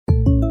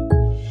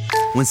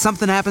When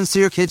something happens to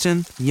your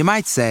kitchen, you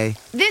might say,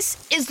 "This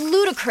is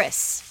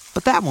ludicrous."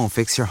 But that won't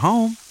fix your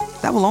home.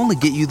 That will only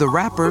get you the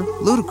rapper,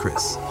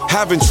 Ludacris.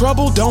 Having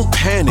trouble? Don't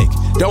panic.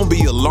 Don't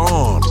be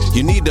alarmed.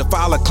 You need to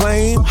file a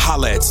claim?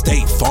 Holla at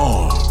State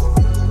Farm.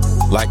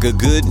 Like a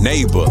good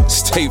neighbor,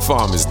 State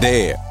Farm is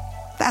there.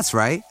 That's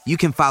right. You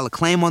can file a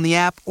claim on the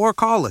app or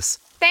call us.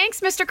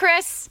 Thanks, Mr.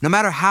 Chris. No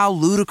matter how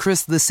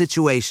ludicrous the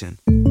situation,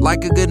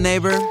 like a good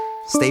neighbor,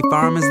 State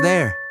Farm is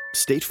there.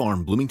 State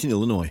Farm, Bloomington,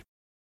 Illinois.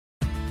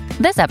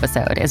 This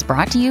episode is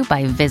brought to you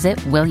by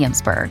Visit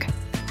Williamsburg.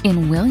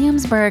 In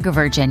Williamsburg,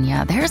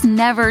 Virginia, there's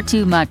never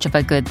too much of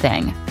a good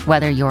thing.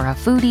 Whether you're a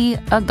foodie,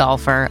 a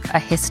golfer, a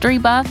history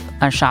buff,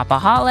 a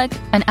shopaholic,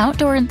 an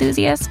outdoor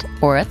enthusiast,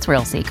 or a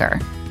thrill seeker,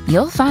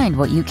 you'll find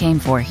what you came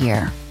for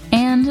here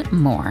and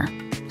more.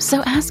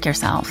 So ask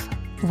yourself,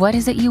 what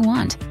is it you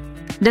want?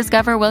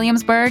 Discover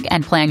Williamsburg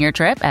and plan your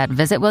trip at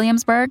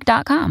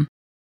visitwilliamsburg.com.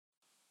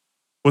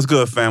 What's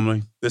good,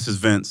 family? This is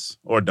Vince,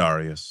 or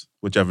Darius,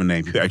 whichever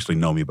name you actually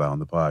know me by on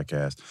the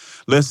podcast.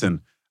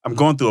 Listen, I'm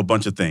going through a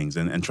bunch of things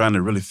and trying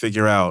to really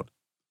figure out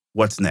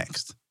what's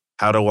next.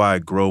 How do I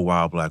grow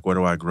Wild Black? Where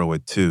do I grow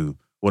it to?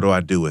 What do I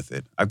do with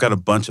it? I've got a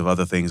bunch of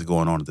other things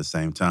going on at the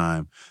same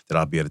time that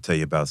I'll be able to tell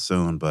you about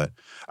soon, but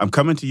I'm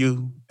coming to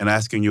you and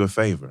asking you a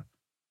favor.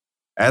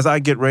 As I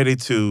get ready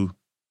to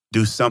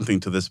do something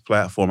to this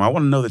platform, I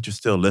want to know that you're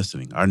still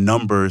listening. Our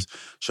numbers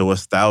show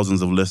us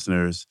thousands of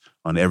listeners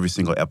on every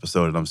single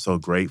episode, and I'm so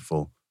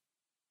grateful.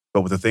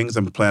 But with the things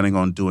I'm planning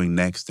on doing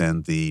next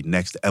and the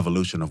next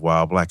evolution of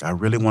Wild Black, I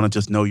really want to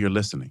just know you're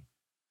listening.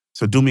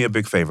 So do me a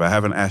big favor. I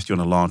haven't asked you in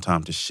a long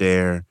time to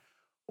share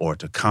or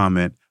to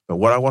comment, but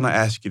what I want to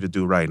ask you to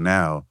do right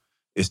now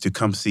is to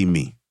come see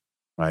me,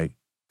 right?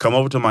 Come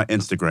over to my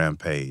Instagram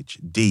page,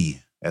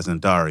 D as in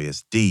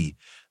Darius,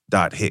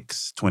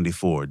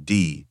 D.Hicks24,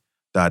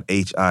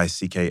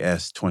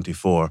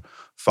 D.Hicks24.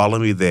 Follow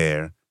me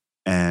there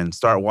and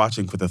start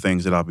watching for the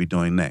things that I'll be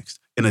doing next.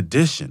 In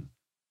addition,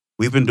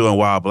 we've been doing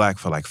Wild Black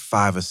for like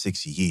 5 or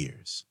 6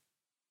 years.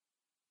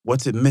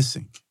 What's it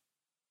missing?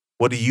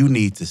 What do you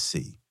need to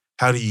see?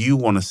 How do you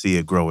want to see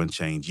it grow and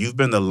change? You've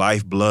been the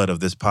lifeblood of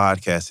this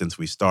podcast since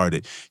we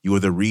started. You were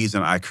the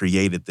reason I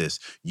created this.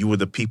 You were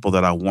the people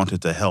that I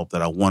wanted to help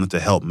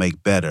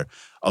make better,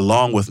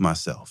 along with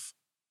myself.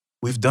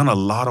 We've done a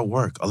lot of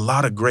work, a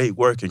lot of great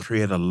work, and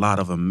created a lot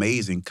of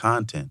amazing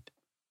content.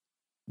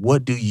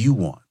 What do you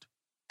want?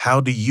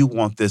 How do you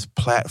want this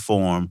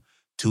platform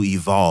to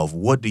evolve?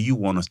 What do you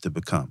want us to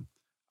become?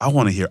 I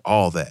want to hear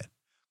all that.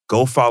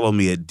 Go follow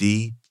me at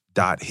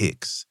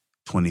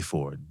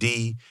D.Hicks24,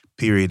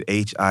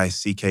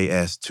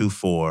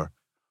 D.Hicks24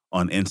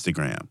 on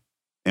Instagram.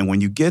 And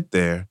when you get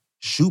there,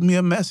 shoot me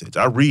a message.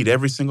 I read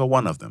every single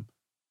one of them.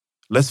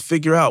 Let's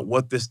figure out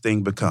what this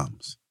thing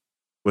becomes.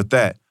 With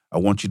that, I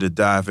want you to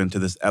dive into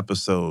this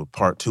episode,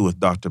 part 2 with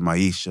Dr.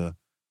 Maiysha.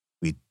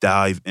 We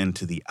dive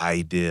into the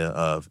idea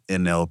of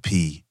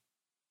NLP.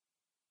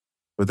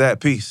 With that,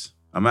 peace.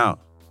 I'm out.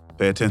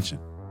 Pay attention.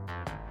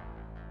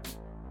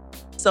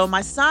 So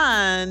my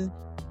son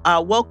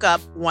woke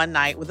up one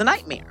night with a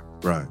nightmare.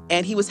 Right.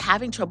 And he was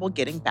having trouble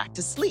getting back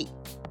to sleep.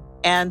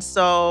 And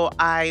so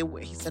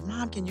he said,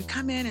 "Mom, can you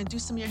come in and do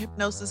some of your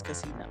hypnosis?"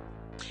 Because he knows.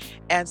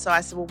 And so I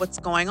said, "Well, what's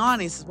going on?"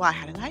 And he says, "Well, I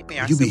had a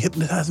nightmare." You be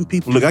hypnotizing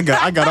people. Look, I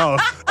got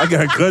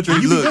country.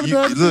 Look, you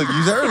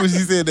heard when she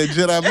said that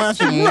Jedi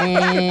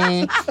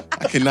mind.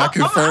 I cannot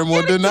confirm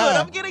or deny.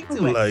 I'm getting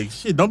to it. Like,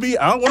 shit, I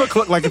don't want to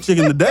cook like a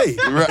chicken today.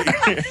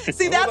 Right.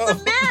 See, that's a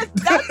myth.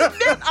 That's a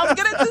myth. I'm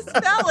going to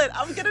dispel it.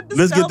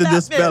 Let's get to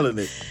dispelling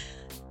it.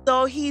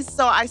 So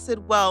I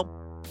said, "Well,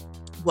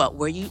 what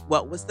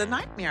was the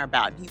nightmare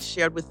about?" And he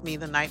shared with me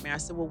the nightmare. I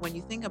said, "Well, when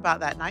you think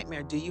about that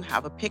nightmare, do you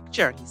have a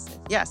picture?" He said,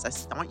 "Yes." I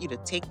said, "I want you to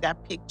take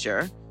that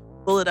picture,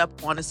 pull it up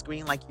on a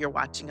screen like you're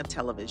watching a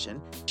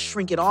television,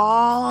 shrink it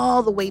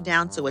all the way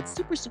down so it's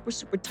super, super,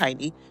 super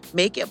tiny,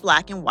 make it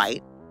black and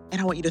white,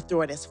 and I want you to throw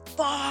it as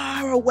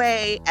far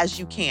away as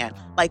you can,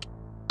 like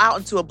out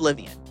into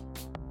oblivion."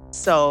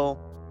 So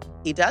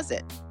he does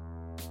it.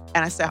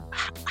 And I said,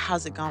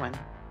 "How's it going?"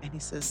 And he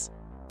says,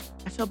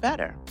 "I feel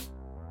better."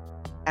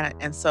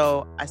 And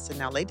so I said,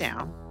 "Now lay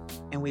down."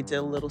 And we did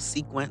a little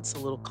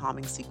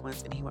calming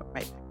sequence, and he went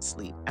right back to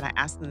sleep. And I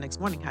asked him the next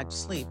morning, "How'd you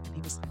sleep?" And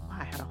he was like, "Wow,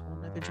 I had a whole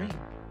nother dream."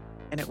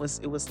 And it was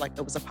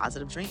a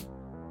positive dream.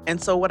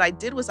 And so what I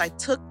did was I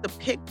took the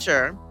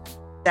picture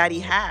that he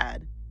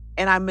had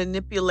and I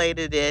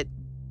manipulated it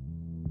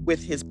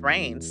with his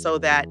brain so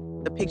that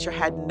the picture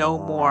had no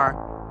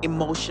more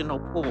emotional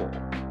pull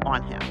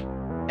on him.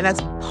 And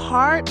that's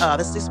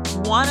just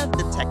one of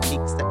the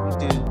techniques that we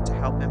do to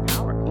help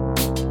empower people.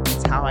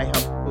 It's how I help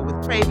people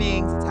with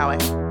cravings. It's how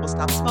I help people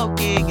stop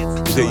smoking.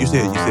 You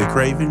said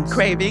cravings?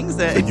 Cravings.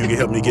 So you can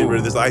help me get rid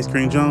of this ice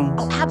cream, Jones?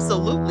 Oh,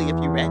 absolutely, if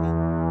you're ready.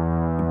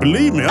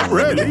 Believe me, I'm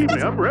ready.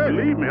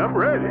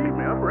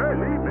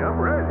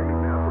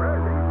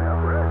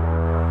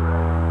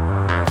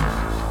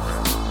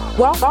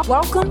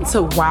 Welcome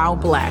to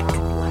Wild Black,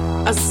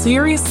 a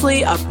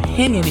seriously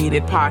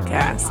opinionated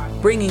podcast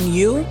bringing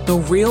you the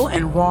real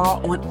and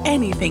raw on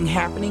anything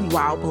happening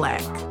Wild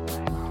Black.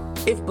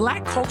 If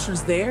Black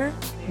culture's there,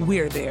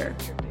 we're there.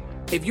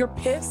 If you're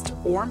pissed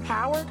or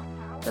empowered,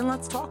 then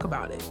let's talk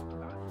about it.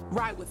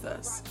 Ride with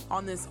us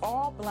on this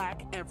all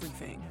Black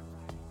everything.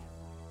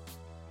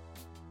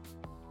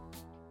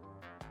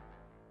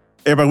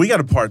 Everybody, we got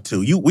a part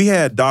two. We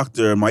had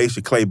Dr.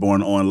 Maiysha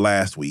Claiborne on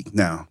last week.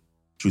 Now,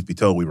 truth be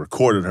told, we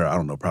recorded her, I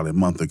don't know, probably a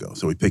month ago,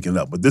 so we're picking it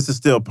up. But this is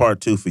still part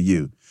two for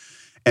you.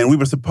 And we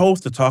were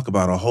supposed to talk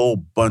about a whole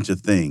bunch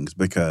of things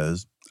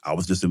because I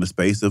was just in a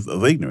space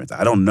of ignorance.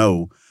 I don't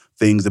know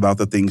things about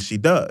the things she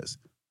does.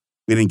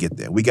 We didn't get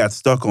there. We got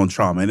stuck on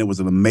trauma, and it was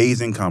an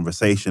amazing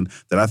conversation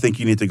that I think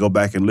you need to go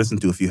back and listen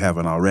to if you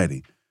haven't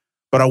already.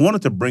 But I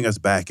wanted to bring us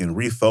back and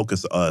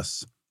refocus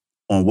us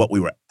on what we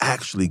were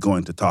actually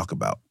going to talk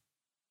about.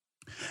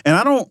 And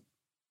I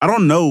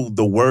don't know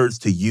the words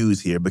to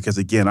use here because,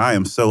 again, I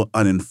am so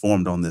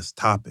uninformed on this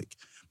topic.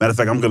 Matter of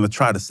fact, I'm going to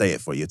try to say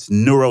it for you. It's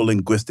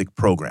neuro-linguistic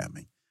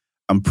programming.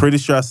 I'm pretty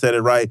sure I said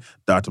it right.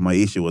 Dr.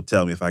 Maiysha will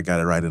tell me if I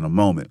got it right in a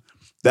moment.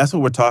 That's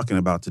what we're talking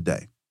about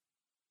today.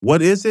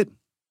 What is it?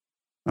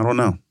 I don't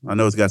know. I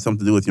know it's got something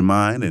to do with your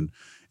mind and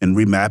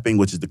Remapping,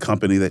 which is the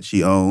company that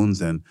she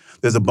owns, and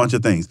there's a bunch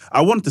of things.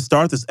 I wanted to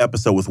start this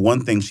episode with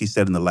one thing she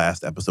said in the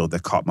last episode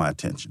that caught my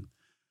attention.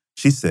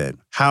 She said,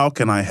 "How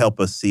can I help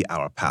us see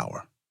our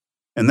power?"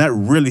 And that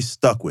really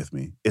stuck with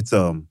me. It's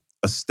a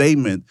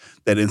statement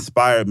that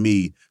inspired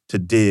me to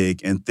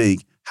dig and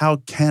think, how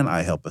can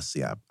I help us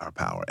see our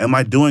power? Am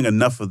I doing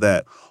enough of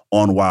that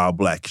on Wild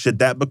Black? Should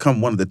that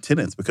become one of the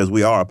tenets? Because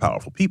we are a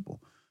powerful people.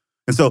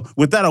 And so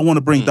with that, I want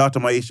to bring Dr.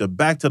 Maiysha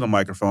back to the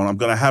microphone. I'm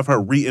going to have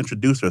her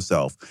reintroduce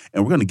herself,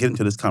 and we're going to get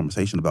into this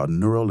conversation about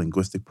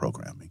neuro-linguistic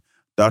programming.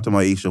 Dr.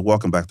 Maiysha,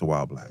 welcome back to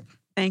Wild Black.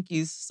 Thank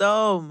you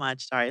so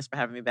much, Darius, for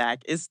having me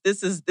back. This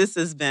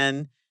has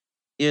been,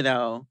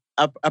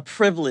 a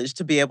privilege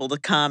to be able to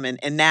come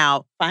and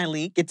now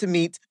finally get to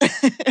meet.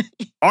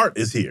 Art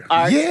is here.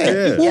 Art.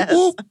 Yeah. Yes.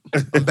 Whoop,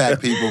 whoop. I'm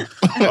back, people.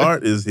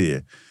 Art is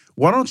here.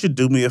 Why don't you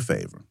do me a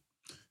favor?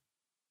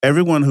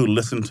 Everyone who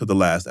listened to the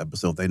last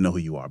episode, they know who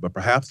you are. But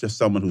perhaps there's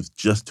someone who's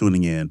just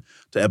tuning in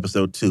to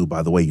episode 2.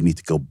 By the way, you need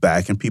to go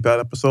back and peep out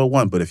episode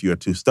 1. But if you're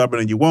too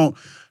stubborn and you won't,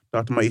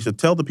 Dr. Maiysha,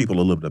 tell the people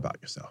a little bit about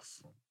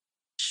yourself.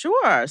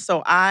 Sure.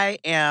 So I'm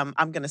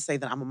going to say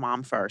that I'm a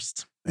mom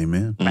first.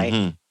 Amen. Right?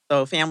 Mm-hmm.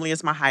 So family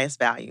is my highest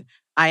value.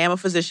 I am a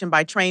physician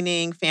by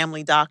training.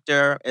 Family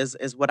doctor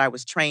is what I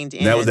was trained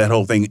in. That was that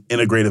whole thing,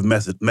 integrative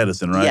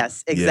medicine, right?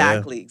 Yes,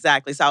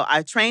 exactly. So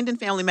I trained in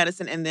family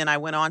medicine, and then I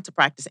went on to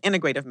practice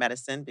integrative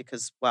medicine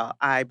because, well,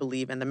 I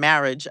believe in the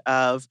marriage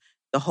of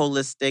the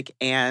holistic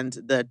and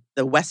the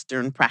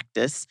Western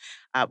practice.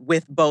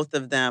 With both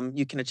of them,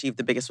 you can achieve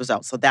the biggest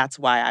results. So that's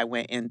why I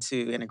went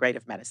into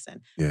integrative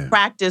medicine. Yeah.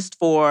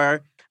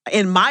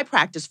 In my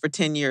practice for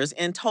 10 years,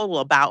 in total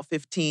about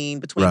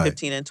 15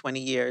 and 20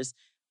 years,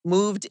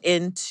 moved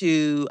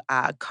into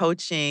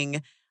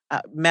coaching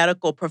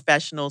medical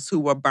professionals who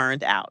were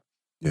burned out.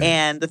 Yeah.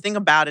 And the thing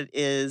about it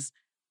is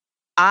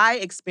I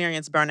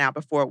experienced burnout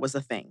before it was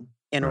a thing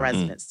in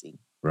residency.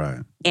 Right.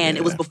 And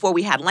it was before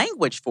we had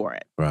language for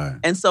it. Right.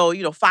 And so,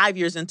 5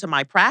 years into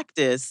my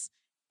practice,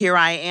 here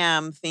I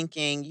am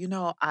thinking,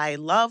 I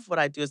love what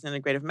I do as an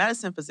integrative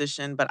medicine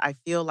physician, but I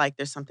feel like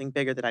there's something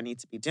bigger that I need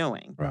to be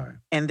doing. Right.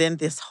 And then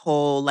this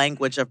whole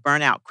language of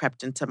burnout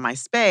crept into my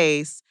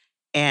space.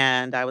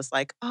 And I was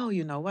like, oh,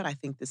 you know what? I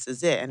think this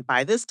is it. And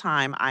by this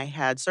time, I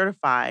had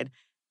certified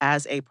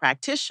as a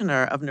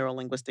practitioner of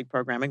neuro-linguistic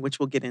programming, which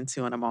we'll get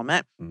into in a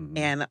moment,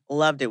 and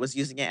loved it. Was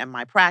using it in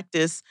my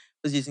practice,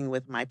 was using it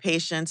with my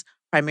patients,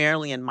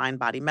 primarily in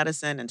mind-body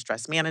medicine and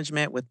stress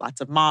management with lots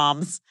of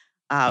moms.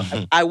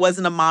 I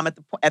wasn't a mom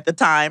at the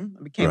time.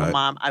 I became a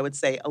mom, I would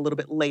say, a little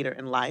bit later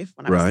in life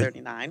when I was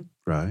 39.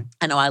 Right.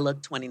 I know I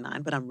look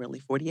 29, but I'm really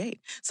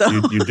 48. So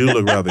You do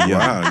look rather young.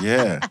 Wow,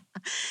 yeah.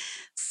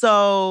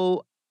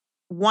 So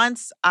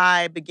once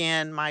I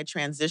began my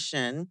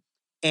transition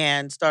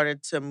and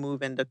started to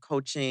move into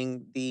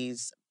coaching the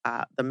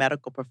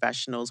medical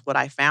professionals, what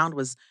I found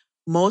was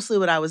mostly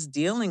what I was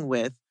dealing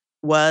with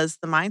was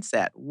the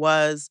mindset,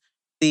 was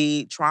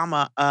the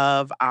trauma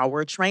of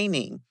our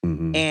training.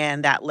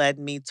 And that led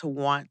me to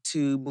want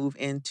to move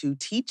into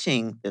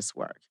teaching this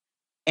work.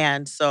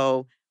 And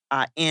so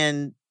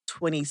in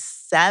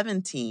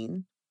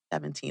 2017,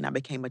 I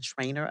became a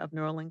trainer of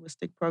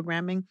neuro-linguistic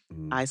programming.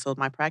 I sold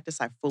my practice.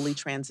 I fully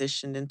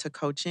transitioned into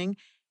coaching.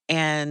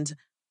 And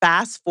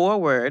fast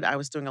forward, I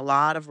was doing a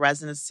lot of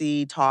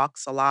residency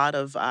talks, a lot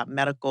of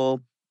medical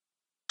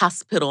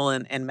hospital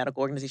and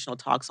medical organizational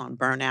talks on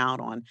burnout,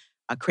 on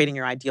creating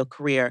your ideal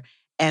career.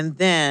 And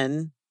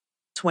then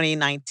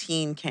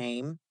 2019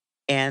 came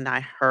and I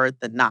heard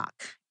the knock.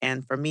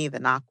 And for me, the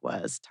knock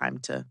was time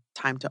to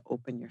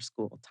open your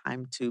school,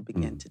 time to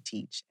begin to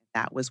teach.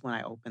 That was when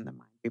I opened the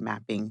Mind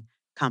Remapping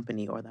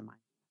Company, or the Mind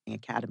Remapping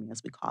Academy,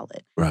 as we call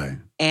it. Right.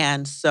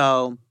 And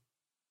so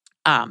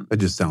That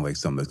just sounds like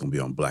something that's going to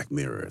be on Black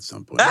Mirror at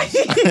some point.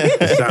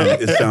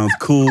 It sounds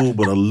cool,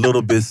 but a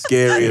little bit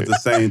scary at the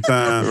same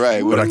time.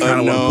 Right. But I kind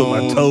of want to put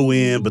my toe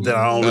in, but then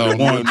I don't really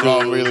want to.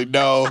 Don't really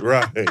know.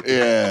 Right.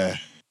 Yeah.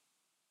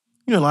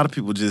 A lot of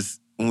people just,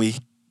 when we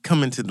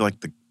come into like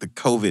the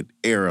COVID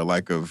era,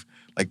 like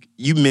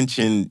you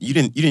mentioned, you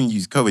didn't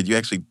use COVID. You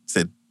actually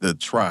said the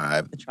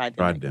tribe. The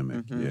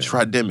tridemic. Yeah.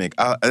 Tridemic.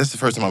 That's the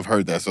first time I've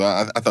heard that. So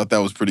I thought that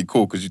was pretty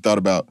cool because you thought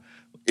about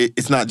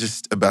it's not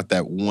just about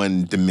that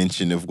one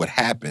dimension of what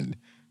happened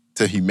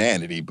to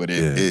humanity, but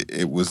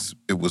it was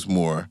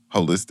more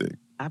holistic.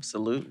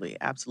 Absolutely.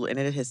 And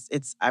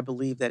I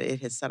believe that it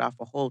has set off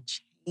a whole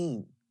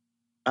chain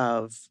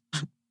of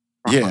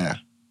Yeah.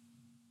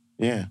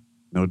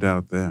 No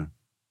doubt there.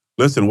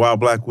 Listen, Wild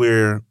Black,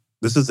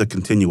 this is a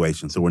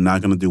continuation, so we're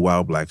not going to do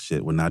Wild Black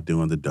shit. We're not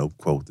doing the dope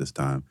quote this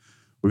time.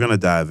 We're going to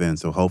dive in,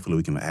 so hopefully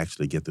we can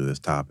actually get through this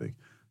topic.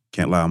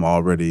 Can't lie, I'm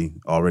already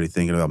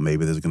thinking about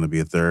maybe there's going to be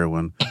a third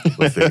one.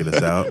 We'll figure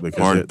this out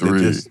because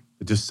there's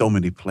just so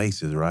many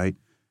places, right?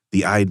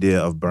 The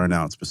idea of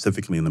burnout,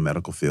 specifically in the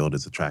medical field,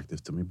 is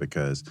attractive to me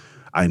because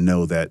I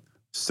know that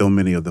so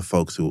many of the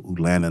folks who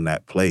land in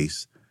that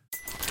place.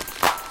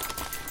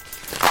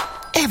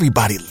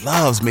 Everybody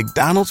loves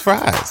McDonald's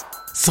fries.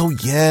 So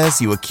yes,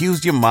 you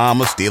accused your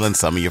mom of stealing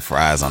some of your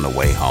fries on the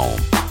way home.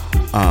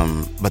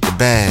 But the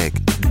bag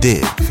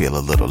did feel a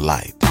little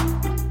light.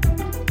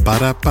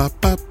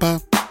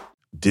 Ba-da-ba-ba-ba.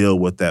 Deal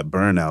with that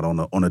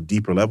burnout on a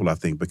deeper level, I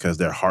think, because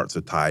their hearts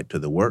are tied to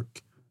the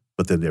work,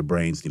 but then their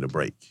brains need a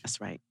break. That's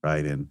right.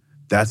 Right? And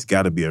that's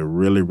got to be a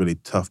really, really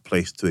tough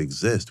place to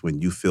exist when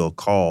you feel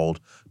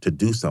called to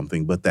do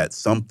something, but that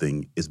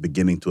something is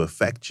beginning to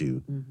affect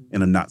you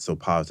in a not so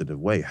positive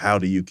way. How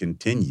do you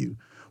continue?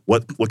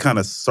 What kind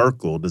of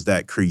circle does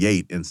that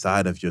create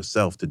inside of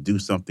yourself to do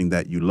something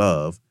that you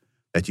love,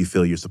 that you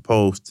feel you're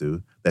supposed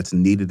to, that's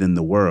needed in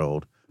the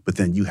world, but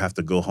then you have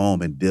to go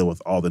home and deal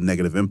with all the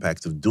negative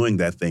impacts of doing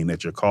that thing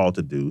that you're called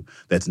to do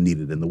that's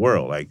needed in the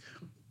world? Like,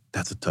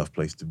 that's a tough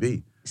place to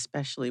be.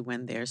 Especially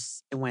when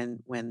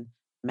when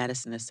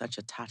medicine is such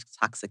a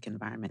toxic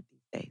environment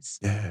these days.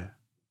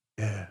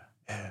 Yeah.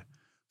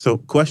 So,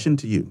 question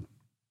to you.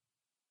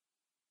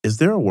 Is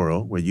there a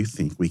world where you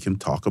think we can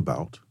talk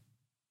about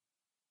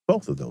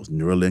both of those?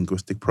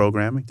 Neurolinguistic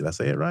programming. Did I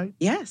say it right?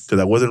 Yes.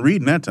 Because I wasn't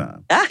reading that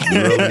time.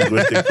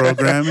 Neurolinguistic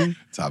programming.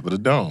 Top of the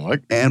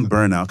dome. And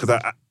burnout. Because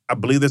I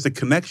believe there's a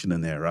connection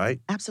in there, right?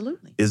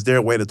 Absolutely. Is there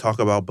a way to talk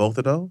about both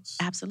of those?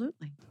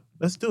 Absolutely.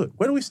 Let's do it.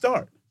 Where do we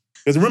start?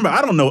 Because remember,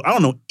 I don't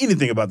know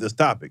anything about this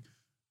topic.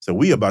 So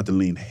we about to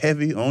lean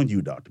heavy on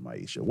you, Dr.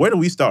 Maiysha. Where do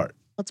we start?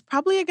 Well, it's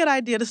probably a good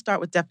idea to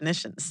start with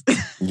definitions.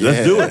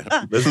 Let's do it.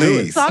 Let's do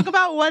it. Talk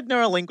about what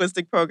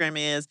neurolinguistic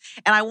programming is.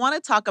 And I want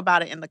to talk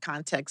about it in the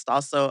context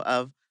also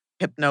of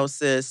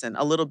hypnosis and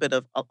a little bit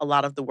of a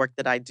lot of the work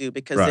that I do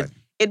because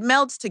it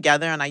melds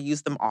together and I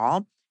use them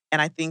all.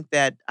 And I think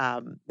that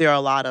there are a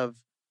lot of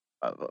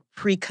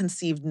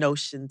preconceived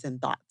notions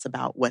and thoughts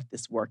about what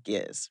this work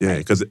is. Yeah,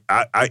 because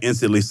I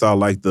instantly saw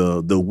like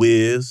the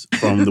Wiz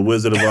from The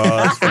Wizard of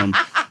Oz. From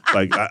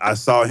like I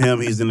saw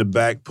him. He's in the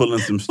back pulling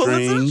some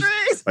strings.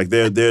 Like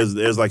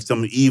there's like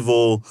some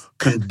evil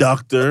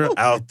conductor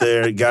out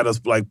there got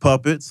us like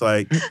puppets.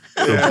 Like,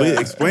 so please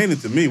explain it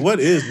to me. What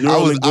is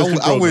neurolinguistic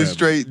programming? I went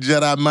straight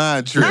Jedi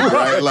mind trick,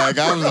 right? Like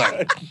I was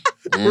like,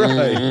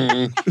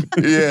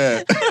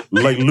 yeah,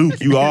 like Luke,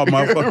 you are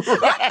my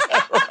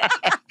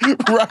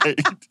right.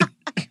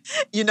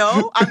 You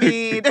know, I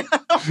mean,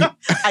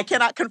 I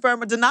cannot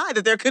confirm or deny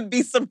that there could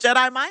be some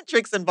Jedi mind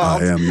tricks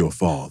involved. I am your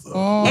father.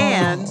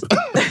 And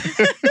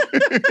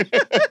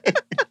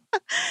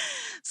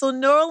so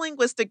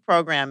neurolinguistic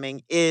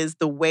programming is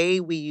the way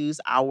we use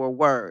our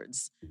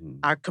words,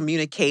 our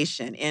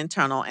communication,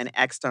 internal and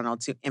external,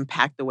 to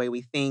impact the way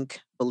we think,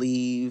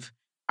 believe,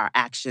 our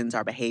actions,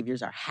 our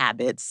behaviors, our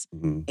habits,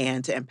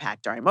 and to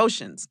impact our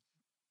emotions.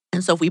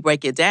 And so if we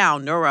break it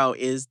down, neuro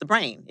is the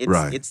brain.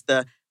 It's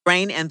the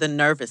brain and the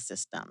nervous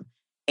system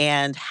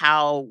and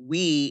how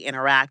we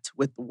interact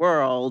with the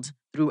world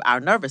through our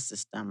nervous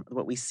system,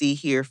 what we see,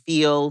 hear,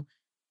 feel,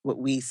 what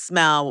we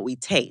smell, what we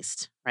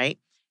taste, right?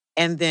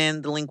 And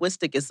then the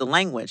linguistic is the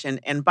language.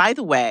 And by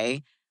the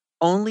way,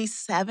 only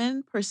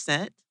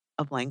 7%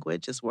 of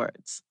language is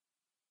words.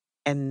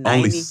 And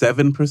only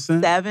 7%?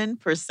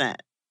 7%.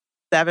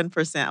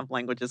 7% of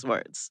language is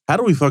words. How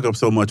do we fuck up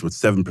so much with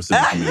 7%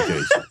 of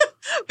communication?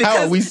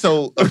 How are we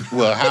so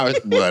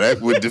that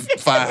would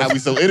define how we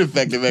so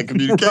ineffective at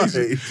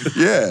communication. Right.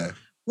 Yeah.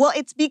 Well,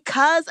 it's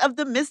because of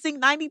the missing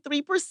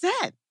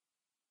 93%.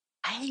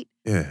 Right?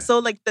 Yeah. So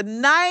like the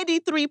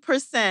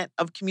 93%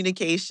 of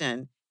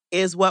communication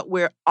is what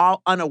we're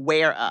all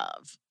unaware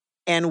of.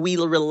 And we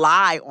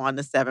rely on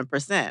the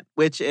 7%,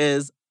 which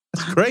is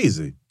That's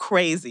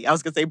crazy. I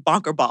was going to say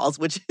bonker balls,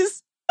 which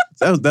is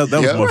That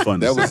was more fun.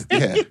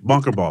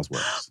 Bonker balls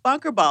works.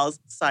 Bonker balls,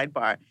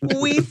 sidebar.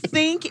 We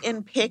think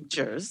in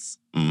pictures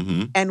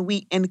and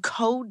we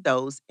encode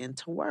those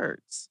into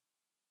words.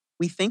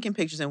 We think in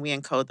pictures and we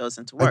encode those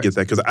into words. I get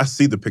that because I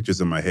see the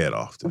pictures in my head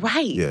often.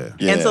 Right. Yeah.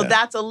 And so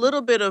that's a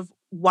little bit of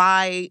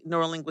why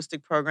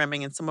neurolinguistic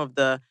programming and some of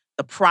the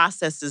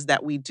processes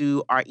that we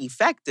do are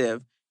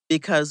effective,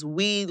 because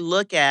we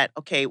look at,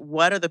 okay,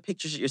 what are the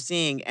pictures that you're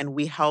seeing? And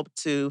we help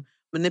to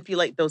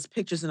manipulate those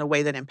pictures in a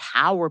way that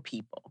empower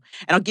people.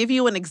 And I'll give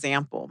you an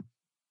example.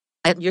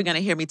 And you're going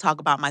to hear me talk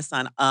about my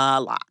son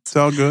a lot. It's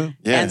all good.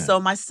 Yeah. And so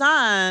my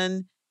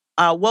son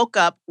woke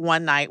up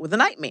one night with a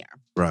nightmare.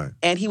 Right.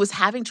 And he was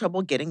having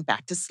trouble getting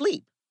back to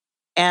sleep.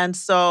 And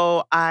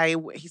so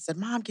he said,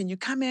 Mom, can you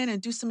come in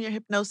and do some of your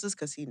hypnosis?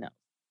 Because he knows.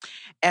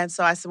 And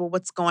so I said, well,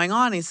 what's going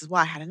on? And he says,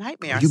 well, I had a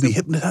nightmare. You be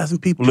hypnotizing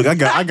people. Look, I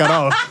got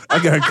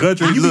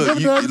country. Look,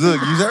 you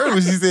heard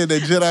when she said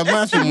that Jedi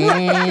mind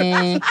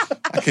trick.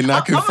 I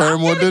cannot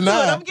confirm or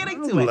deny. I'm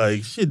getting to it.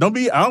 Like, shit, I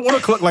don't want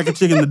to cook like a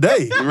chicken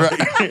today.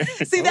 Right.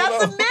 See,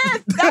 that's a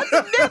myth. That's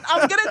a myth.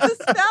 I'm going to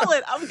dispel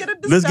it.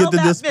 Let's get to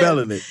that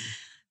dispelling myth.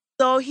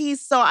 it.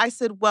 So I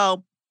said,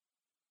 well,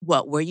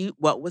 what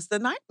was the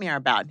nightmare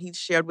about? And he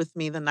shared with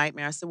me the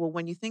nightmare. I said, well,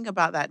 when you think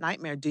about that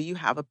nightmare, do you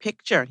have a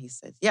picture? And he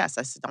said, yes.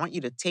 I said, I want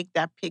you to take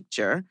that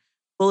picture,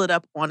 pull it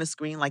up on a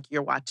screen like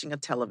you're watching a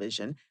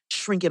television,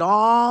 shrink it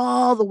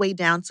all the way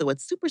down so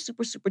it's super,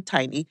 super, super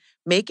tiny,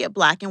 make it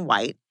black and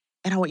white,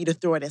 and I want you to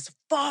throw it as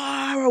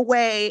far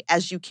away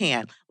as you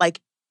can, like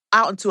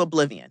out into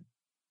oblivion.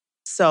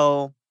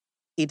 So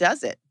he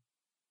does it.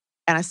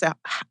 And I said,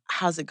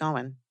 how's it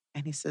going?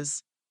 And he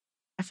says,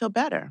 I feel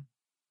better.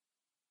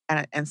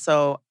 And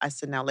so I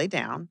said, now lay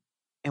down.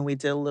 And we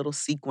did a little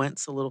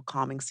sequence, a little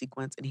calming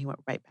sequence, and he went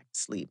right back to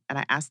sleep. And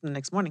I asked him the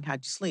next morning,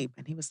 how'd you sleep?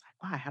 And he was like,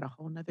 wow, I had a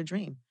whole nother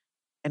dream.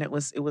 And it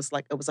was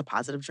a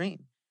positive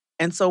dream.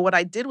 And so what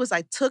I did was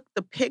I took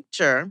the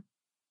picture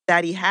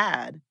that he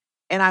had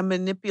and I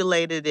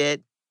manipulated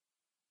it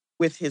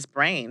with his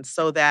brain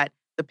so that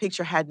the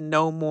picture had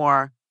no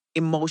more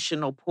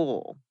emotional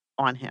pull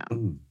on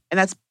him. And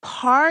that's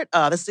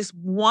just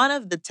one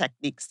of the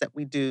techniques that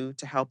we do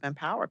to help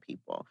empower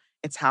people.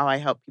 It's how I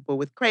help people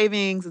with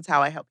cravings. It's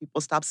how I help people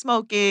stop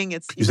smoking.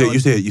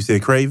 You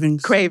said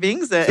cravings?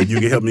 Cravings. So you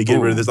can help me get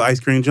rid of this ice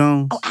cream,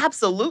 Jones? Oh,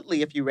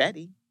 absolutely, if you're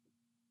ready.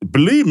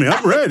 Believe me,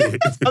 I'm ready.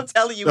 I'm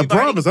telling you, I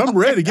promise, I'm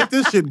ready. Get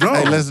this shit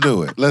going. Hey, let's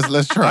do it.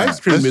 Let's try. Ice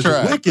cream is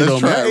wicked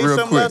on me. I ate real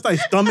something quick. last night,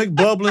 stomach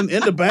bubbling,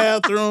 in the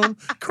bathroom,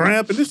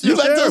 cramping. This You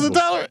shit's lactose terrible.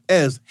 intolerant?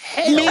 As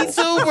hell. Me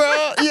too,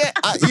 bro. Yeah,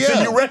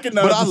 So you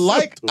recognize but I the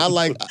like,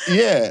 symptoms.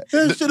 yeah.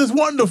 This shit is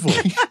wonderful.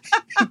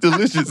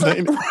 Delicious,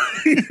 ain't it?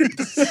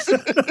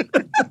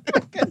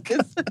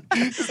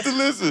 It's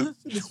delicious.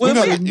 You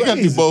got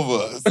to do both of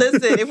us.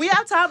 Listen, if we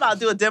have time, I'll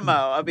do a demo.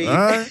 I mean,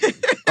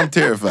 I'm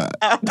terrified.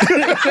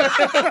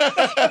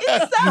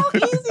 It's so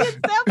easy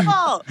and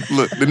simple.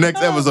 Look, the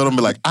next episode, I'm gonna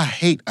be like, I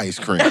hate ice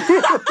cream.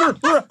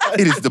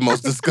 It is the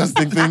most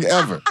disgusting thing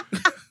ever.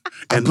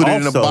 And put also,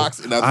 it in a box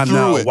and I know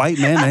threw a it. white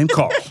man named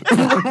Carl.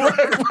 No.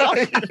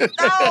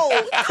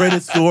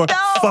 Credit score,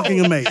 No.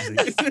 fucking amazing.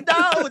 No,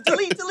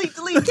 delete,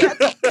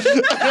 cancel.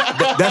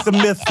 That's a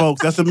myth,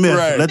 folks. That's a myth.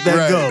 Right, Let that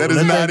right. go. That is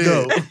Let not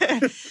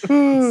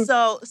that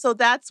go. So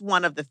that's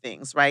one of the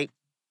things, right?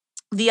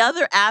 The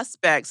other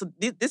aspect, so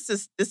this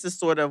is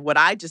sort of what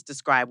I just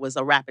described was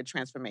a rapid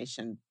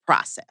transformation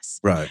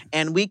process. Right.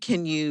 And we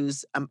can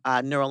use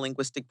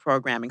neurolinguistic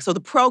programming. So the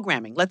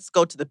programming, let's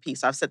go to the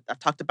piece. I've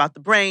talked about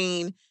the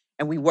brain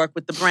and we work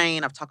with the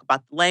brain. I've talked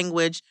about the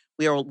language.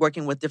 We are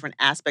working with different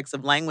aspects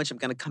of language. I'm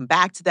going to come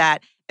back to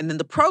that. And then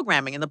the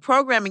programming. And the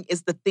programming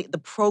is the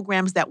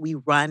programs that we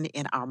run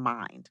in our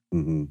mind.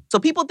 Mm-hmm. So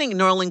people think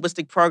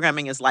neurolinguistic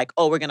programming is like,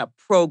 oh, we're going to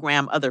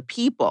program other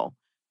people.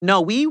 No,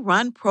 we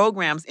run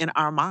programs in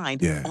our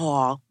mind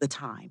all the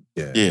time.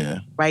 Yeah.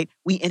 Right?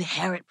 We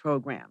inherit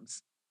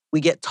programs.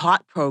 We get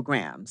taught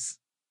programs.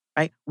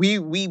 Right?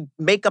 We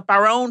make up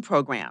our own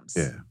programs.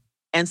 Yeah.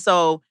 And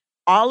so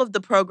all of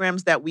the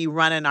programs that we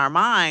run in our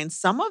minds,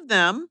 some of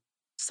them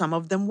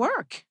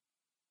work.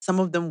 Some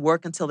of them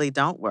work until they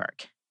don't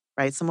work.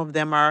 Right? Some of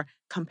them are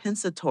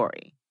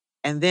compensatory.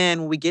 And then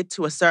when we get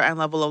to a certain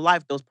level of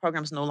life, those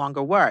programs no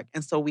longer work.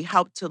 And so we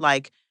help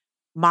to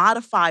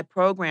modify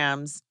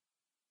programs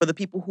for the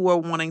people who are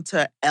wanting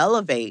to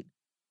elevate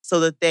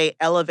so that they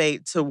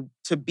elevate to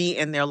be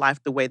in their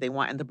life the way they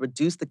want and to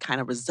produce the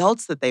kind of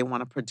results that they want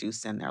to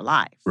produce in their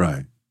life.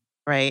 Right.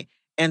 Right.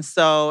 And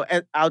so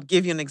I'll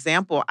give you an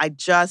example. I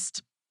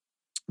just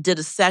did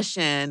a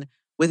session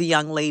with a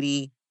young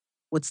lady,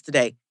 what's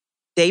today?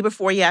 Day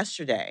before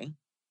yesterday,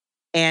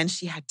 and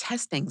she had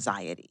test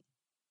anxiety.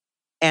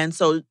 And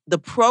so the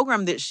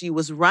program that she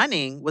was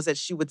running was that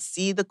she would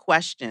see the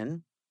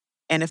question,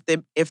 and if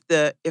the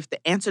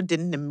answer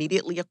didn't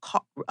immediately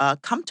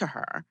come to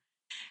her,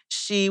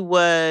 she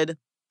would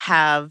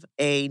have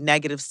a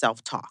negative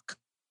self-talk.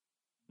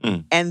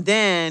 And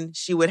then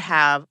she would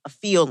have a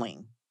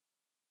feeling,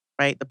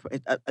 right?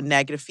 A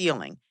negative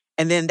feeling.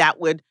 And then that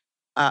would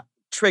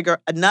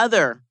trigger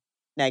another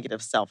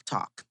negative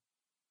self-talk.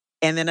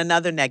 And then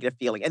another negative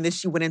feeling. And then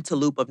she went into a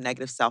loop of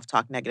negative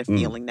self-talk, negative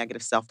feeling,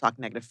 negative self-talk,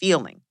 negative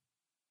feeling.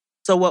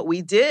 So what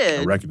we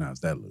did... I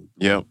recognize that loop.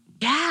 Yep.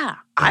 Yeah,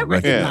 I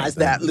recognize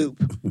that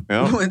loop.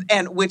 Yep.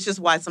 And which is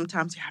why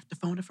sometimes you have to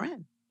phone a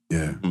friend.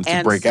 Yeah.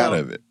 To break out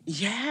of it.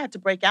 Yeah, to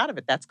break out of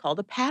it. That's called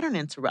a pattern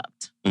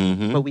interrupt,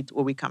 Mm-hmm.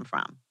 where we come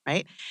from,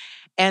 right?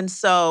 And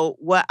so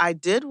what I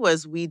did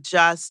was we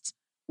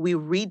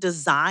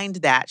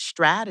redesigned that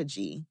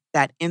strategy,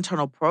 that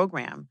internal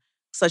program,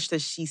 such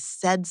that she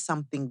said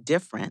something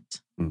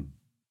different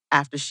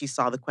after she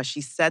saw the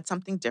question. She said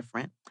something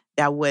different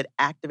that would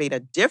activate a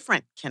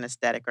different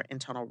kinesthetic or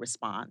internal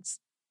response.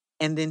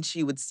 And then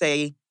she would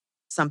say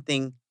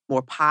something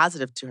more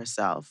positive to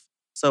herself.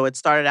 So it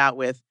started out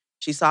with,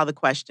 she saw the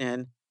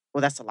question,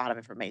 well, that's a lot of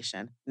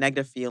information.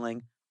 Negative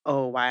feeling,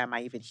 oh, why am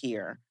I even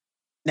here?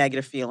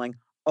 Negative feeling,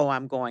 oh,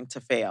 I'm going to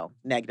fail.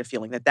 Negative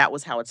feeling, that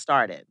was how it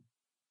started.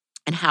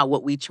 And how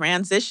what we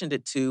transitioned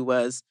it to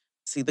was,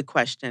 see the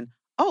question,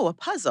 oh, a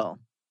puzzle.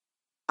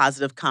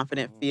 Positive,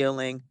 confident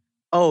feeling,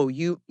 oh,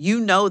 you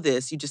know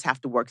this, you just have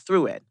to work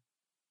through it.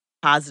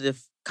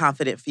 Positive,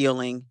 confident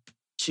feeling,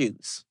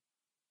 choose.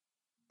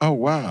 Oh,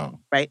 wow.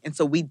 Right? And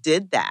so we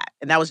did that.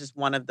 And that was just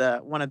one of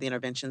the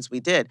interventions we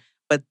did.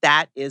 But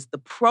that is the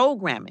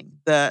programming,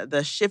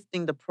 the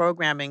shifting the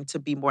programming to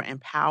be more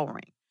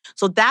empowering.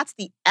 So that's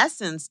the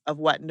essence of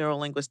what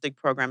neurolinguistic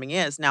programming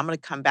is. Now I'm going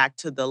to come back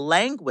to the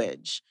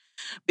language,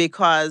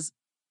 because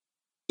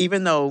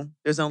even though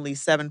there's only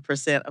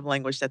 7% of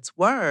language that's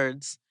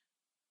words,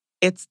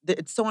 it's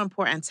so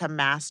important to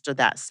master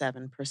that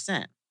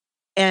 7%.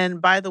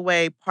 And by the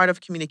way, part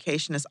of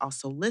communication is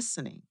also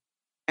listening.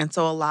 And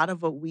so a lot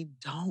of what we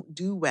don't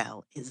do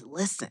well is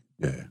listen.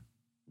 Yeah.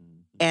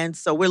 And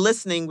so we're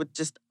listening with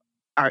just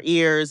our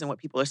ears and what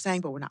people are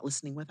saying, but we're not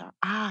listening with our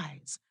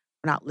eyes.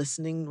 We're not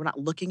listening. We're not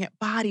looking at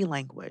body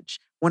language.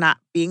 We're not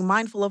being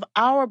mindful of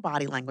our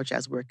body language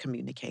as we're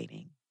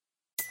communicating.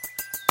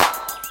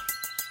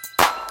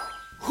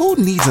 Who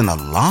needs an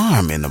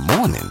alarm in the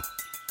morning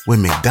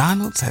when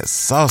McDonald's has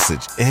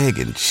sausage, egg,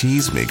 and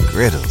cheese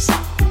McGriddles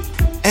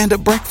and a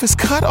breakfast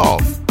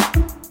cutoff?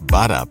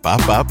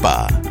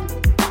 Ba-da-ba-ba-ba.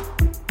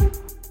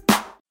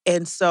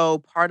 And so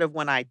part of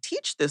when I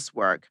teach this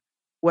work,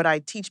 what I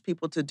teach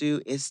people to do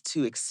is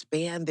to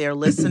expand their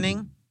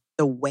listening,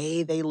 the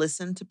way they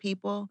listen to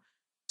people,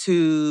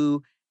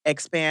 to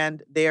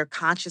expand their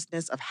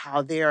consciousness of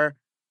how they're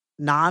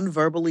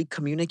non-verbally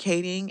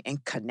communicating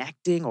and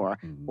connecting or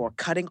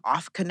cutting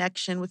off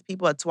connection with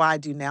people. That's why I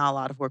do now a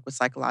lot of work with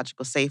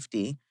psychological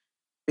safety,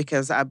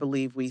 because I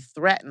believe we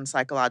threaten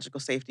psychological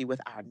safety with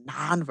our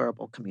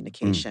nonverbal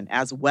communication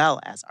as well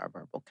as our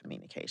verbal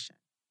communication.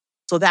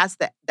 So that's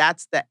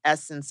the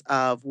essence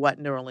of what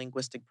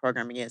neurolinguistic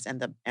programming is,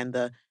 and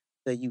the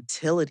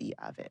utility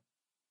of it.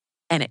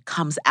 And it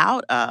comes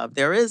out of,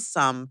 there is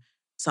some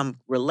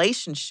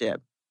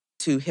relationship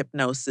to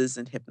hypnosis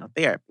and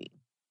hypnotherapy.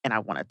 And I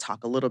want to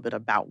talk a little bit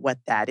about what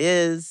that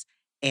is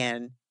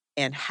and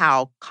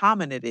how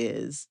common it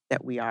is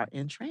that we are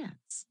in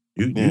trance.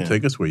 You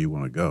take us where you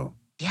want to go.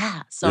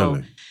 Yeah. So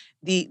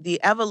really? the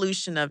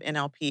evolution of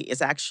NLP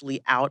is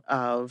actually out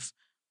of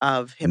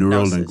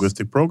hypnosis.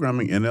 Neurolinguistic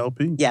programming,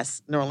 NLP?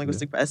 Yes,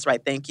 neurolinguistic. That's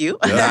right. Thank you.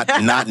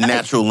 Not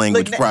natural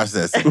language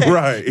processing.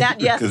 Right.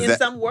 Yes, in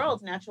some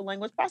worlds, natural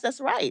language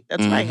process. Right.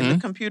 That's right. In the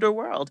computer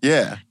world.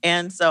 Yeah.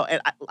 And so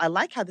I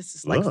like how this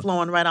is like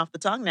flowing right off the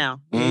tongue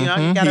now. You know,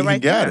 you got it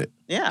right there. It.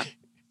 Yeah.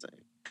 So,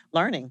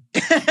 learning.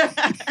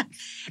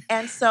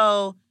 And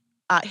so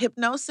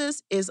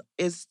hypnosis is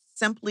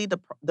simply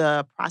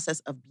the process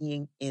of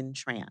being in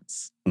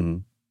trance.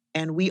 Mm-hmm.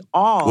 And we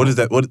all... What is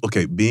that?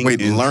 Being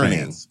in learning.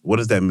 Trance. What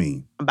does that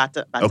mean? I'm about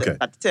to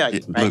tell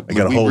you. Right? Look, I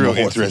got a whole real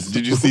interested.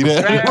 Did you see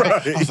that?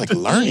 Right. I was like,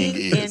 learning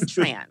being in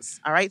trance.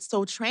 All right.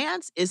 So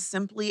trance is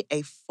simply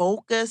a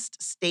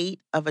focused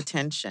state of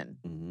attention.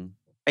 Mm-hmm.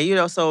 You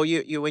know, so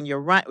you when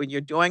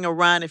you're doing a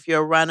run, if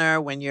you're a runner,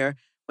 when you're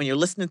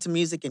listening to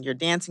music and you're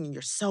dancing and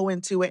you're so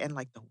into it and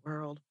like the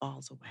world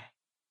falls away.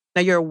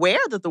 Now you're aware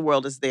that the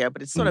world is there,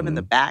 but it's sort of in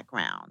the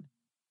background.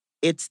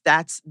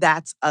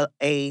 That's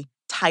a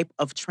type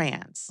of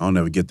trance. I'll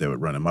never get there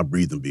with running. My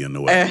breathing be in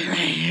the way.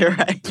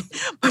 Right.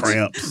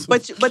 Cramps.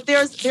 But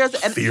there's fears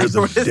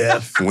of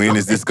death. When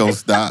is this gonna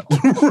stop?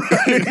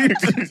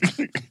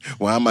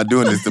 Why am I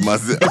doing this to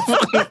myself?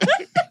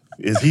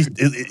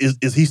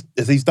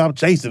 Is he stopped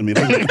chasing me?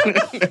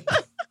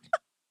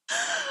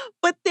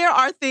 But there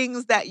are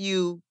things that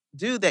you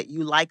do that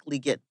you likely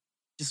get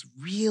just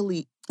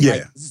really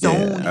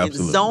zoned in.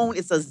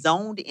 It's a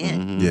zoned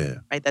in. Mm-hmm. Yeah.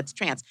 Right? That's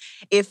trance.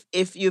 If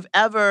you've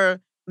ever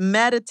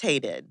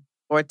meditated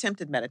or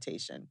attempted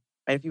meditation,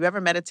 right? If you've ever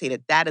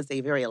meditated, that is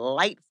a very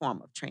light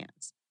form of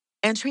trance.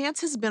 And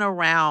trance has been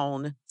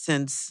around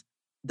since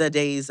the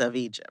days of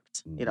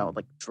Egypt. You know,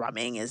 like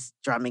drumming is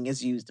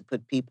used to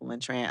put people in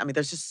trance. I mean,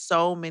 there's just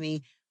so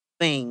many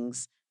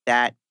things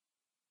that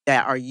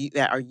are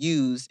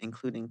used,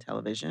 including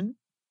television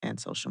and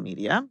social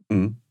media.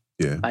 Mm-hmm.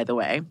 Yeah. By the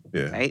way,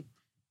 right?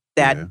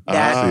 That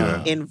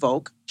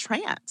invoke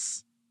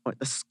trance. Or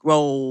the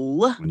scroll.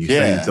 When you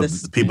saying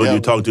the people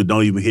you talk to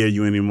don't even hear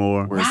you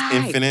anymore. Where it's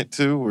infinite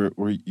too,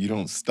 where you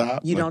don't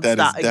stop. You don't that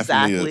stop. Is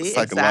definitely a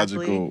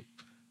psychological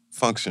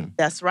function.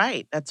 That's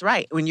right. That's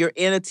right. When you're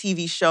in a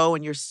TV show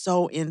and you're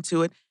so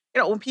into it,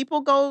 you know, when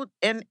people go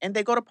and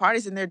they go to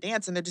parties and they're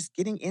dancing, they're just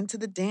getting into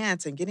the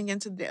dance and getting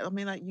into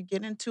like you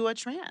get into a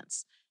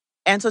trance.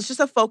 And so it's just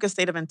a focused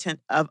state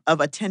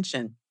of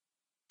attention.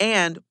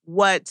 And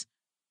what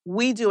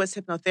we do as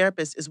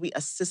hypnotherapists is we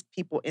assist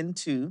people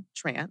into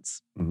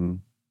trance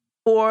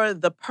for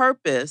the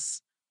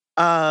purpose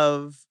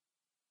of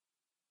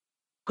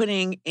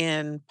putting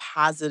in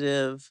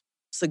positive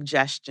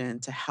suggestion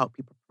to help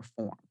people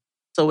perform.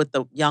 So with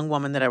the young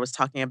woman that I was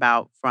talking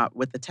about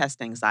with the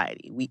test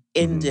anxiety, we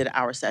ended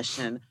our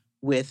session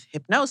with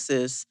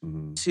hypnosis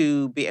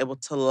to be able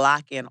to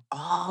lock in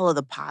all of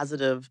the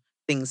positive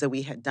things that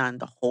we had done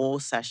the whole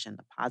session,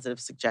 the positive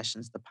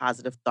suggestions, the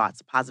positive thoughts,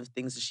 the positive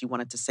things that she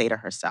wanted to say to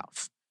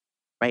herself,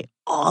 right?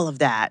 All of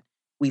that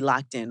we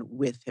locked in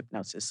with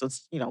hypnosis. So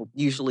it's,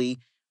 usually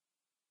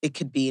it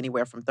could be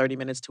anywhere from 30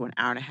 minutes to an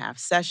hour and a half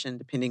session,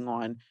 depending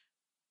on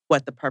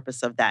what the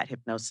purpose of that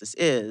hypnosis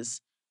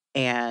is.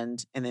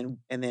 And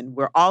then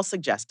we're all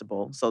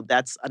suggestible. So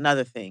that's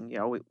another thing.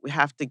 We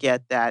have to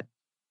get that.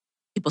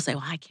 People say,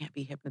 well, I can't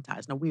be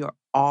hypnotized. No, we are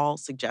all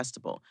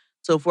suggestible.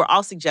 So if we're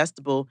all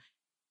suggestible,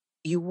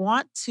 you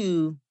want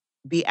to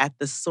be at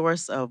the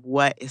source of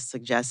what is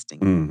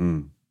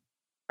suggesting,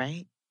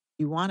 right?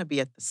 You want to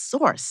be at the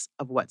source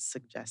of what's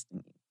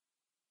suggesting you.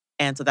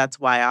 And so that's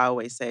why I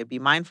always say, be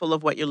mindful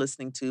of what you're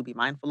listening to. Be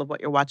mindful of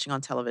what you're watching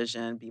on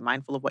television. Be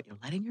mindful of what you're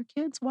letting your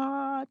kids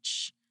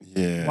watch.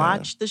 Yeah.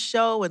 Watch the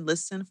show and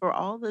listen for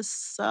all the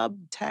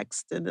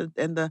subtext and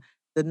the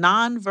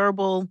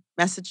nonverbal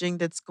messaging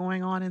that's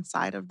going on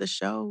inside of the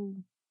show.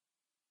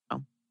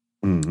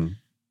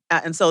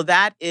 And so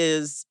that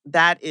is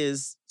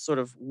sort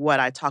of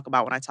what I talk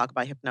about when I talk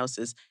about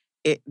hypnosis.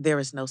 There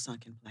is no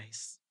sunken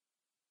place.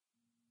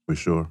 For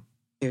sure.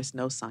 There's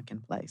no sunken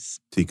place.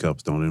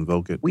 Teacups don't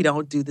invoke it. We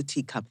don't do the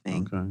teacup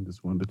thing. Okay,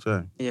 just wanted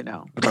to check.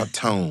 What about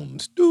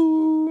tones?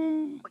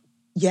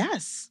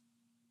 Yes,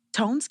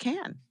 tones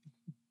can.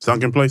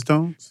 Sunken place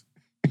tones?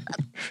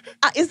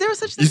 Is there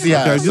such thing? You see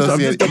how just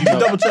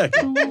double check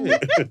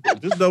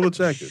it. Just double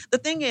check it. The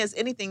thing is,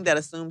 anything that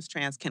assumes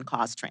trance can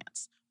cause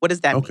trance. What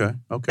does that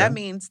mean? Okay. That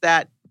means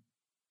that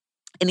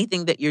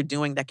anything that you're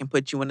doing that can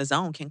put you in a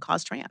zone can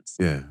cause trance.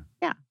 Yeah.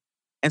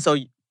 And so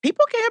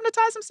people can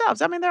hypnotize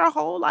themselves. I mean, there are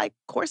whole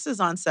courses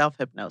on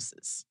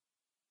self-hypnosis,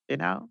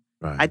 Right.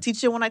 I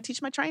teach it when I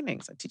teach my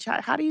trainings. I teach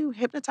how do you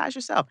hypnotize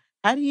yourself?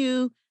 How do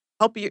you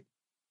help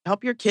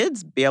your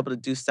kids be able to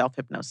do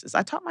self-hypnosis?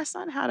 I taught my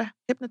son how to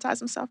hypnotize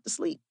himself to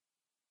sleep.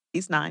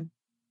 He's 9.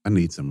 I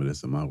need some of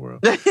this in my world.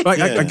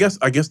 I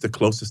guess the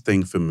closest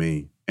thing for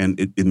me, and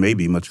it may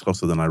be much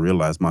closer than I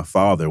realized, my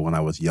father, when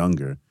I was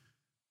younger,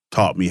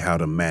 taught me how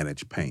to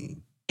manage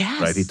pain.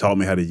 Yes. Right? He taught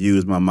me how to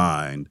use my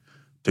mind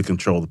to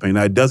control the pain.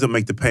 Now, it doesn't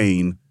make the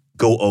pain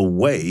go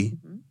away,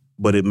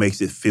 but it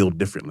makes it feel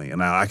differently. And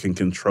now I can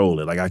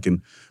control it. Like I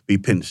can be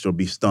pinched or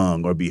be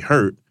stung or be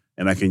hurt,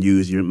 and I can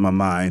use my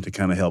mind to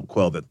kind of help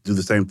quell that. Do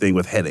the same thing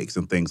with headaches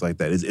and things like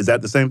that. Is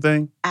that the same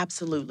thing?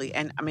 Absolutely.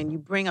 And I mean, you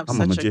bring up I'm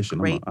such a magician.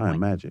 a great I am point.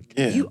 magic.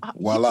 Yeah. You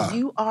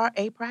are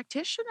a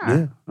practitioner.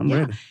 Yeah, I'm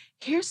ready.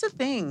 Here's the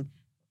thing.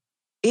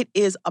 It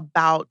is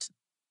about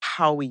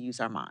how we use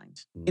our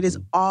mind. It is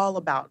all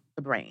about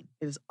the brain.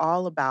 It is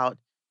all about,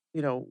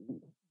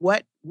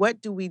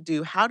 what do we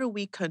do? How do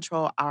we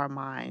control our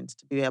minds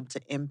to be able to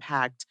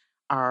impact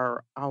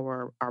our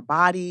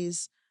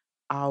bodies,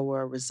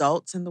 our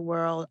results in the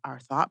world, our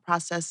thought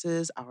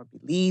processes, our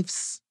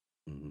beliefs.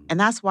 And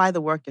that's why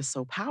the work is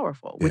so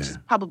powerful, which is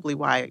probably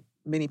why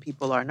many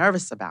people are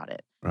nervous about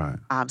it. Right.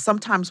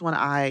 Sometimes when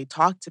I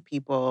talk to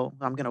people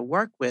who I'm going to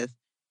work with,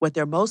 what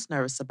they're most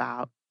nervous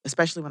about,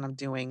 especially when I'm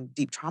doing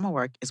deep trauma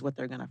work, is what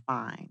they're going to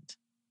find.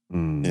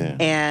 Yeah.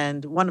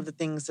 And one of the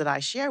things that I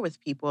share with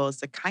people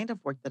is the kind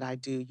of work that I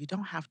do, you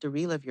don't have to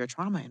relive your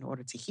trauma in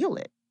order to heal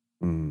it.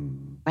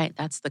 Right?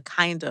 That's the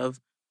kind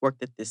of work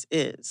that this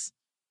is.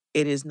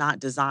 It is not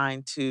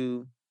designed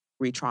to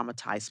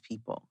re-traumatize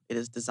people. It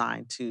is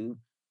designed to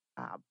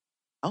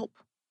help.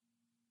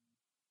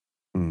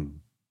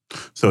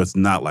 So it's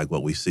not like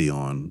what we see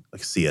on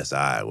like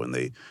CSI when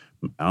they,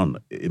 I don't know,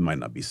 it might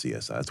not be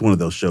CSI. It's one of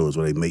those shows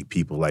where they make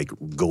people like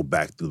go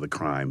back through the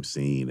crime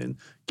scene and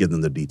give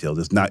them the details.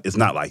 It's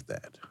not like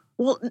that.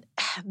 Well,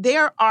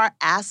 there are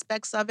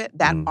aspects of it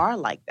that are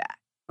like that.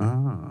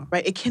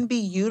 Right? It can be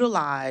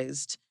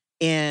utilized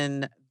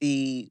in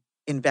the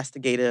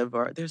investigative,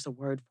 or there's a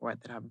word for it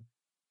that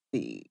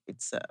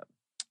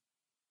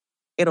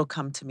it'll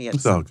come to me at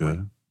some point.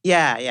 Good.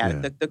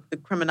 Yeah. The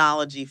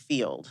criminology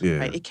field. Yeah.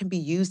 Right? It can be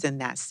used in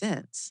that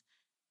sense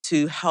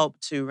to help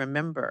to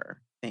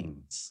remember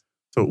things.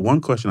 So one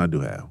question I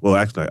do have, well,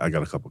 actually, I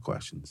got a couple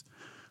questions.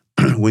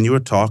 When you were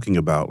talking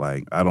about,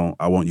 like, I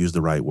won't use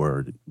the right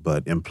word,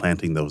 but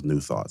implanting those new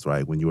thoughts,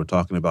 right? When you were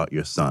talking about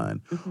your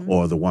son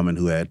or the woman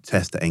who had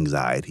test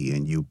anxiety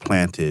and you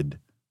planted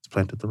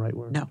the right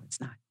word? No,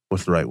 it's not.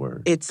 What's the right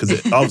word?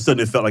 Because all of a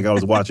sudden it felt like I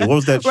was watching. What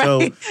was that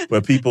show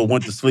where people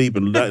went to sleep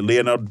and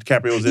Leonardo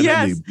DiCaprio was in it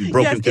and he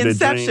broke into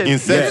Inception. their dream?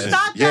 Inception. It's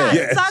not that.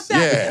 Yes. It's not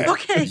that. Yeah.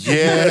 Okay.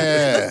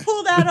 Yeah. Let's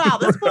pull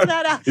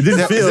that out. It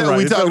didn't feel Is that right. what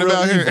we It felt talking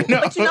about real here? evil.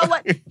 No. But you know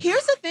what?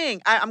 Here's the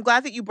thing. I'm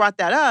glad that you brought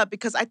that up,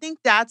 because I think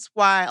that's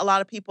why a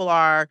lot of people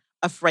are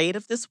afraid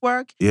of this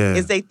work. Yeah.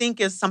 Is they think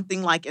it's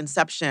something like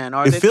Inception,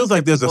 or It they feels think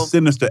like that there's a people-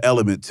 sinister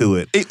element to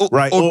it,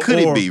 right? Or could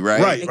it be, right?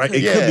 Right. It It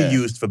could could be. be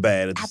used for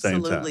bad at the same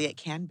time. Absolutely, it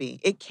can be.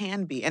 It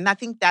can be, and I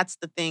think that's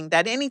the thing,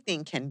 that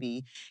anything can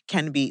be.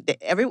 That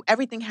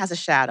everything has a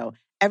shadow.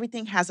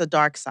 everything has a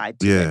dark side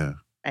to it. Yeah.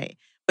 Right.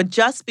 But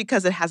just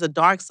because it has a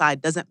dark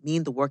side doesn't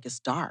mean the work is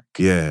dark.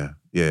 Yeah.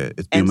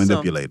 It's being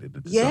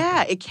manipulated.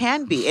 Yeah, it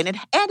can be. And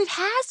it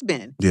has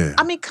been. Yeah.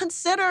 I mean,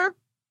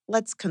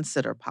 let's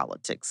consider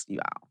politics, you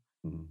all.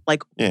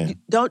 Like,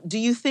 do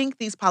you think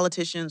these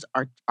politicians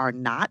are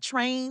not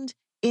trained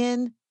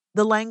in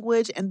the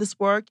language and this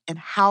work and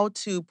how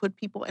to put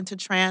people into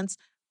trance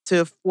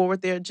to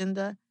forward their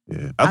agenda?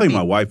 Yeah, I think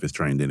my wife is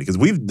trained in it because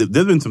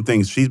there's been some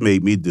things she's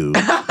made me do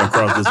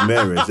across this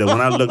marriage that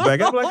when I look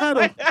back, I'm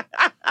like,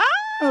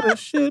 how the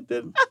shit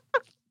that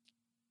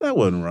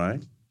wasn't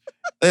right.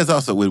 There's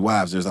also, with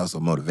wives, there's also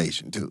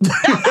motivation, too.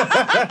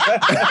 That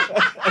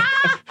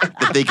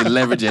they can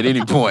leverage at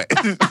any point.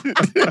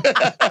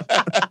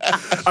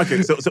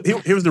 Okay, so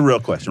here's the real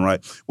question,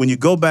 right? When you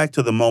go back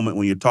to the moment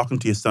when you're talking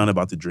to your son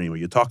about the dream or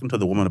you're talking to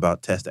the woman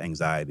about test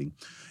anxiety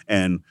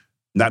and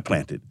not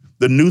planted,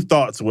 the new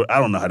thoughts were, I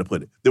don't know how to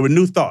put it. There were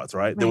new thoughts,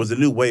 right? There was a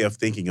new way of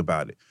thinking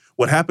about it.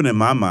 What happened in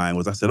my mind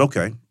was I said,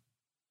 okay,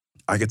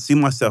 I could see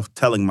myself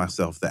telling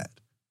myself that.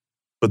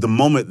 But the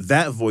moment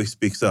that voice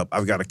speaks up,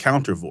 I've got a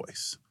counter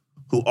voice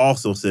who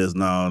also says,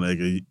 no,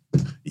 nigga,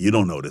 you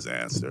don't know this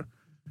answer.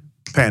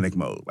 Panic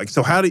mode. Like,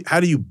 so how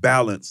do you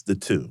balance the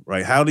two,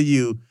 right? How do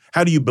you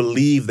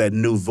believe that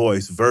new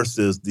voice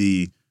versus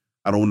the,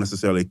 I don't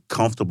necessarily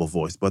comfortable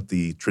voice, but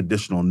the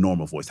traditional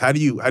normal voice? How do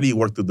you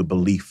work through the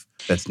belief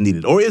that's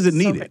needed? Or is it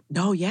needed?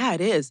 No, yeah,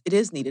 it is. It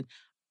is needed.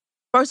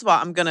 First of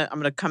all, I'm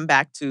gonna come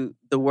back to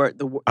the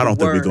word. I don't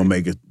think we're gonna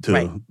make it to.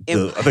 I think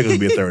it's gonna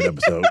be a third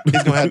episode.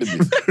 It's gonna have to be.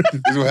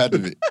 It's gonna have to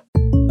be.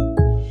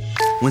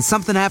 When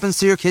something happens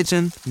to your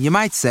kitchen, you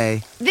might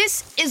say,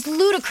 "This is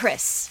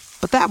ludicrous."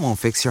 But that won't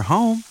fix your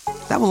home.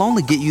 That will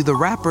only get you the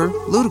rapper,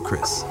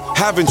 Ludacris.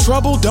 Having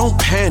trouble? Don't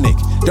panic.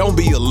 Don't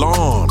be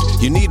alarmed.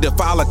 You need to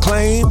file a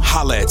claim?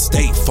 Holla at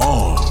State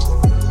Farm.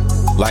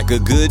 Like a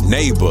good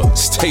neighbor,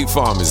 State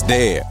Farm is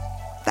there.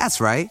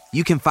 That's right.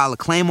 You can file a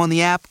claim on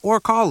the app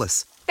or call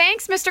us.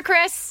 Thanks, Mr.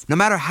 Chris. No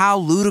matter how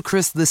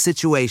ludicrous the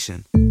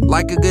situation,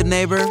 like a good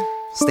neighbor,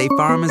 State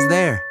Farm is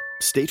there.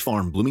 State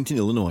Farm, Bloomington,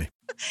 Illinois.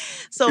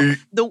 So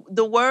the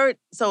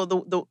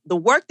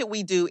work that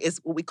we do is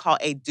what we call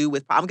a do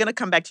with. I'm going to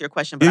come back to your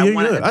question, but I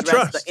want to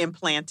address the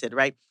implanted,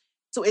 right?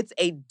 So it's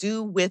a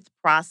do with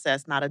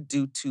process, not a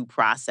do to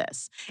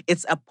process.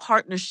 It's a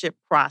partnership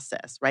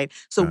process, right?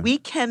 So we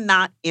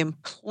cannot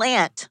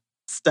implant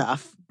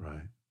stuff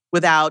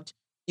without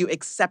you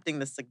accepting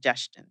the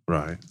suggestion.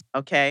 Right.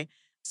 Okay?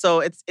 So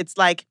it's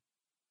like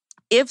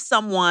if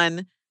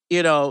someone,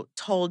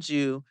 told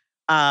you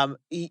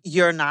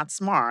you're not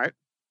smart,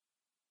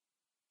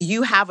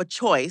 you have a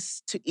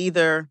choice to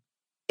either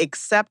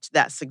accept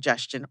that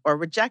suggestion or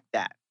reject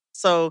that.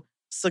 So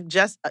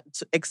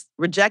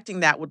rejecting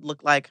that would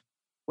look like,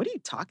 what are you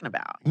talking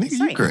about?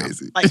 Nigga, you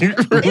crazy. Like,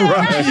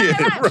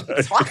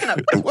 right. Talking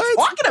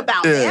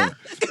about, man?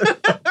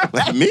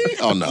 Like me?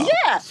 Oh, no.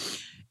 Yeah.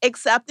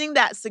 Accepting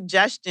that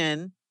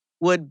suggestion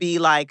would be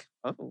like,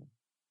 oh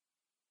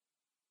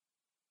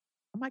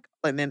my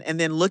God. And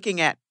then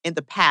looking at in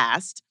the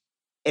past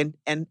and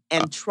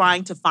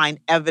trying to find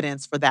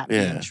evidence for that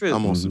being true.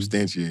 I'm almost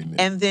substantiating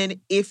it. And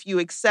then if you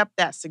accept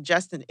that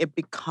suggestion, it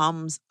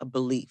becomes a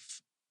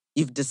belief.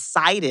 You've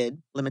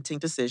decided, limiting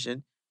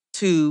decision,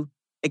 to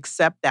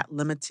accept that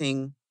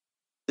limiting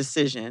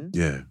decision.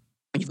 Yeah.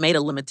 You've made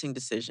a limiting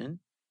decision,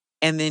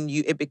 and then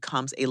it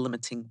becomes a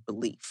limiting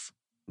belief,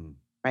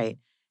 right?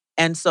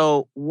 And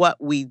so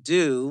what we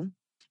do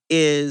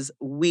is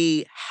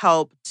we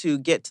help to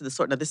get to the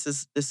source. Now, this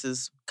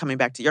is coming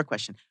back to your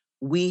question.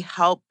 We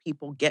help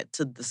people get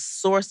to the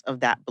source of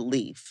that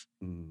belief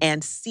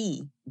and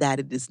see that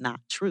it is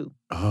not true.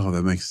 Oh,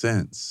 that makes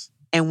sense.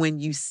 And when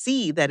you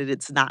see that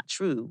it's not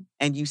true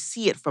and you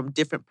see it from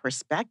different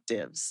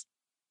perspectives,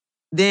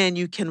 then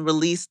you can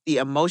release the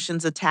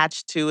emotions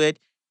attached to it.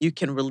 You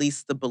can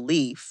release the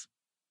belief.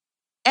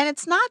 And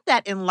it's not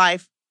that in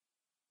life,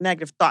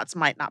 negative thoughts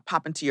might not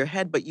pop into your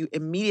head, but you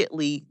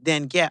immediately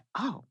then get,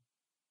 oh,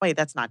 wait,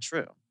 that's not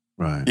true.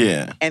 Right.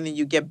 Yeah. And then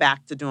you get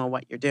back to doing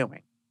what you're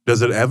doing.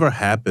 Does it ever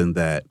happen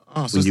that...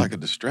 Oh, so it's like a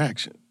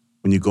distraction.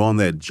 When you go on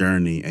that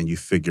journey and you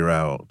figure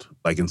out,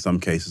 like in some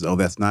cases, oh,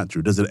 that's not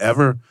true. Do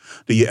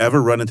you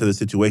ever run into the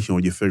situation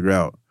where you figure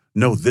out,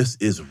 no, this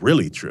is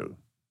really true?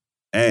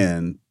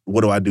 And what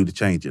do I do to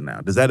change it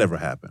now? Does that ever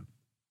happen?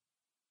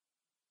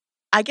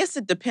 I guess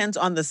it depends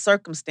on the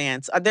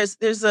circumstance.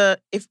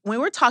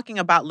 When we're talking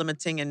about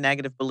limiting and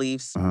negative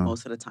beliefs,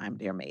 most of the time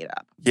they're made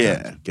up.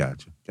 Yeah.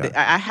 Gotcha.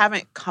 I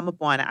haven't come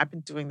upon it. I've been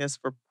doing this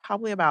for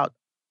probably about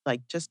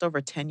just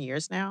over 10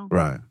 years now.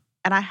 Right.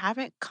 And I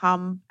haven't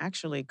come,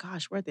 actually,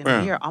 gosh, we're at the end of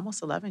the year,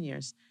 almost 11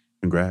 years.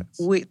 Congrats.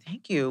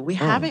 Thank you.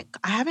 I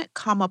haven't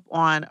come up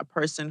on a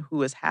person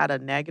who has had a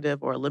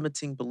negative or a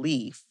limiting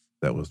belief.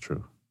 That was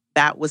true.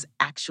 That was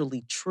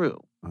actually true.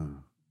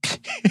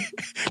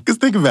 Because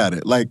think about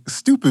it. Like,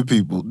 stupid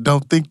people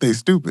don't think they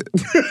stupid.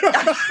 They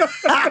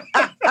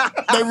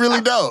really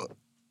don't.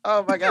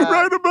 Oh my You're God.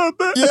 right about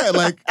that. Yeah,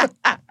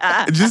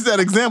 like, just that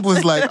example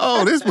is like,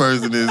 oh, this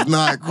person is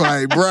not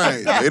quite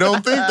bright. They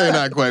don't think they're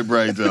not quite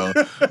bright, though.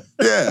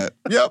 Yeah,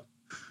 yep.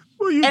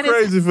 Well, you And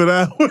crazy for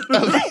that one.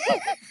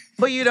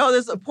 But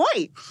there's a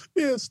point.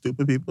 Yeah,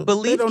 stupid people.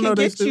 Belief they don't can know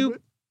they get you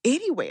stupid.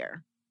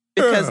 anywhere.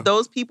 Because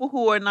those people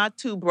who are not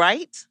too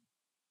bright,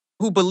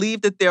 who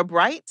believe that they're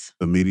bright.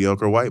 The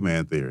mediocre white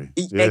man theory.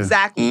 Yeah.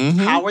 Exactly. Mm-hmm.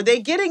 How are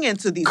they getting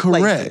into these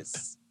Correct.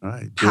 places? All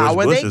right. How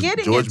are they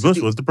getting George into Bush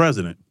these- was the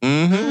president.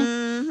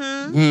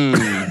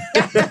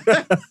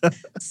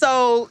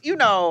 So,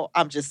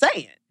 I'm just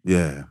saying.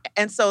 Yeah.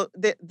 And so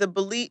the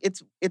belief,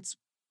 it's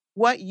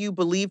what you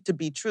believe to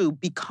be true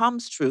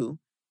becomes true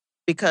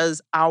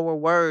because our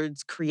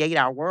words create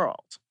our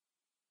world.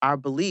 Our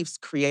beliefs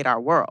create our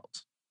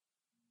world.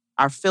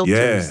 Our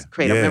filters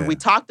create. Remember, we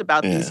talked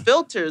about these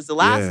filters the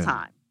last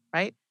time,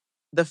 right?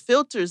 The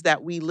filters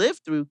that we live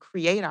through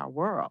create our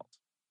world.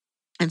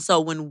 And so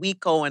when we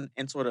go and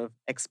sort of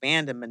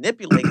expand and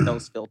manipulate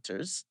those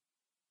filters,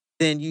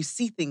 then you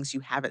see things you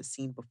haven't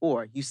seen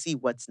before. You see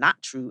what's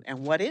not true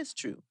and what is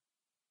true.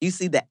 You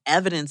see the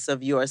evidence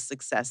of your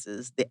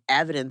successes, the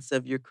evidence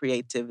of your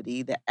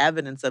creativity, the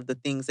evidence of the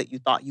things that you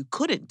thought you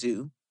couldn't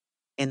do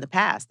in the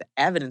past, the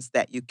evidence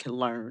that you can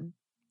learn.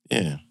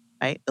 Yeah.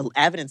 Right? The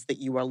evidence that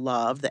you are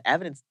loved, the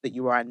evidence that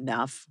you are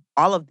enough,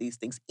 all of these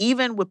things,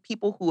 even with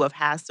people who have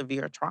had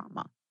severe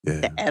trauma,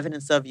 the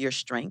evidence of your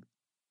strength.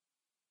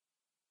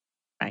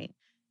 Right?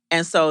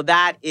 And so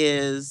that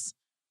is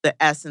the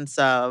essence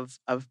of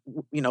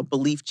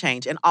belief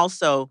change. And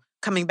also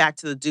coming back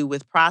to the do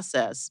with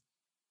process,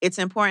 it's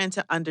important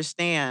to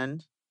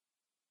understand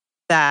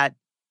that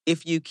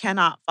if you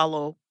cannot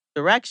follow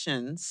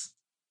directions,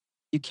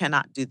 you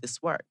cannot do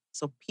this work.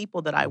 So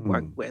people that I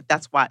work with,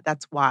 that's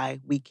why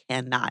we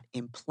cannot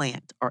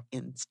implant or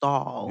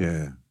install.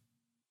 Yeah.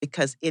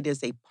 Because it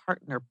is a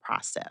partner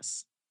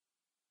process.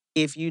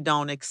 If you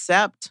don't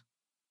accept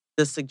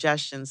the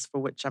suggestions for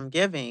which I'm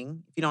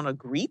giving, if you don't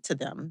agree to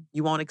them,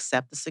 you won't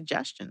accept the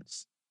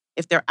suggestions.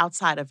 If they're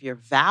outside of your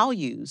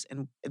values,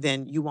 and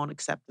then you won't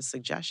accept the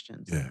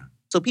suggestions. Yeah.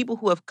 So people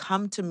who have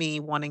come to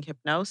me wanting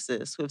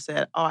hypnosis, who have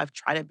said, oh, I've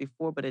tried it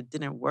before, but it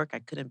didn't work. I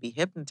couldn't be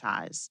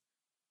hypnotized.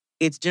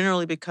 It's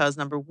generally because,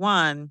 number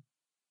one,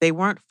 they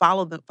weren't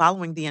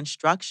following the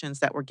instructions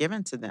that were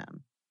given to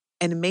them.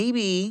 And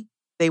maybe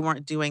they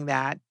weren't doing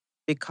that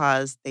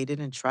because they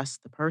didn't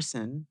trust the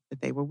person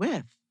that they were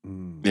with.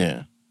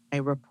 Yeah.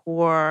 A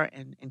rapport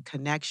and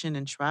connection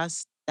and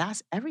trust,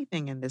 that's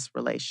everything in this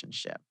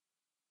relationship.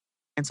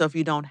 And so if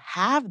you don't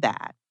have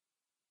that,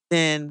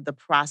 then the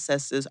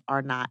processes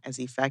are not as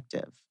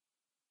effective.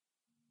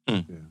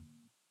 Yeah.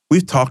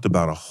 We've talked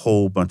about a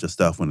whole bunch of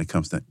stuff when it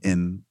comes to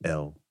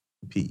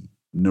NLP,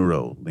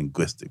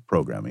 neuro-linguistic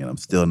programming, and I'm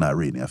still not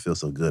reading. I feel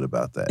so good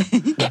about that.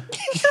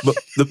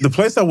 But the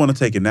place I want to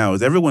take it now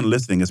is everyone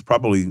listening is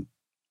probably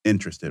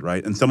interested,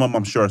 right? And some of them,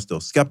 I'm sure, are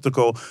still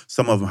skeptical.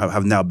 Some of them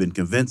have now been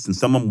convinced, and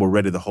some of them were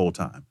ready the whole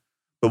time.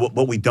 But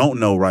what we don't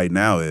know right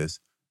now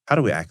is, how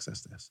do we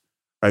access this?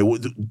 Right?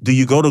 Do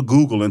you go to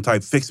Google and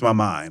type "fix my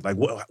mind"? Like,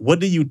 what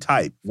do you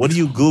type? What do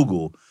you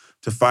Google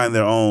to find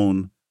their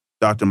own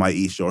Dr.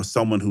 Maiysha or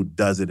someone who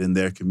does it in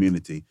their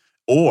community?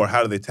 Or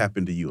how do they tap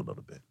into you a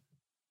little bit?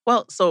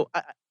 Well, so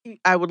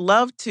I would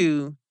love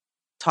to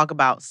talk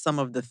about some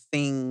of the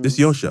things. This is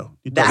your show.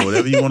 You talk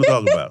whatever you want to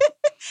talk about.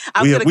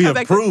 We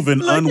have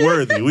proven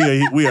unworthy.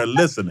 We are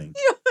listening.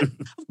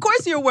 Of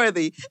course you're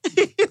worthy.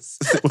 See, you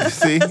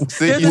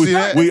see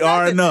that? We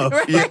are enough.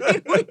 Right?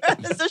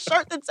 It's a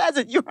shirt that says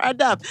it. You are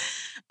enough.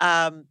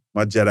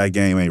 My Jedi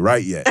game ain't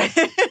right yet.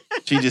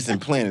 She just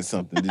implanted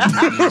something. Did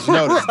you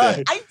notice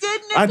that? I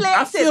didn't implant it.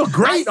 I feel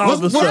great all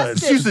of a sudden.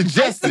 She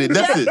suggested it.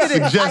 That's it.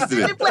 Suggested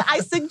it.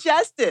 I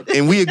suggested.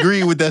 And we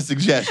agree with that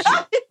suggestion.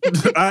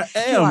 I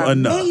am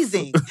enough.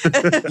 Amazing.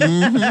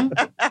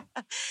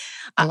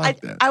 I like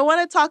that. I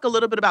want to talk a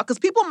little bit about, because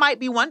people might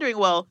be wondering,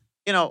 well,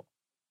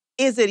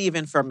 is it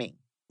even for me?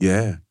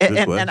 Yeah.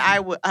 And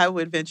I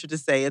would venture to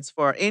say it's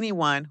for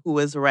anyone who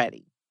is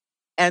ready.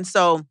 And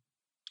so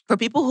for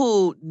people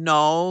who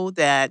know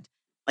that,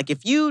 like,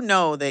 if you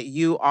know that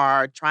you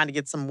are trying to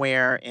get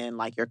somewhere in,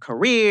 like, your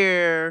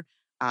career,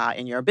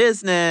 in your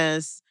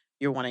business,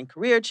 you're wanting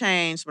career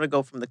change. I'm going to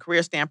go from the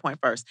career standpoint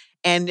first.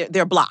 And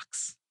they're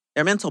blocks.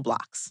 They're mental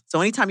blocks.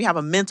 So anytime you have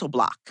a mental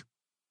block,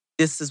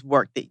 this is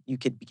work that you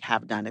could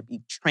have done to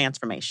be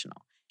transformational.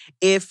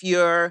 If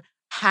you're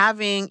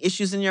having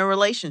issues in your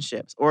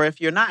relationships, or if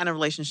you're not in a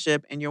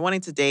relationship and you're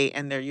wanting to date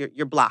and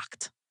you're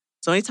blocked.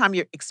 So anytime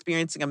you're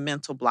experiencing a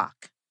mental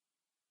block,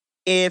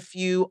 if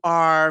you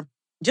are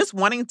just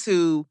wanting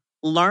to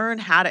learn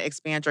how to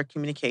expand your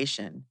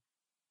communication,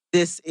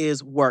 this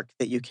is work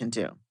that you can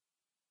do.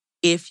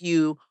 If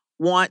you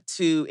know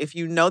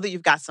that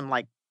you've got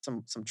some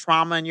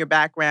trauma in your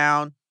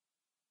background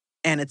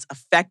and it's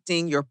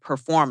affecting your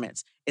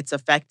performance, it's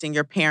affecting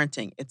your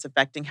parenting, it's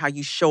affecting how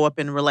you show up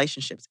in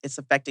relationships, it's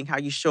affecting how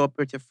you show up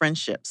with your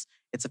friendships,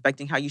 it's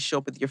affecting how you show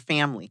up with your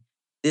family,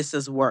 this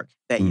is work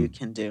that you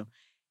can do.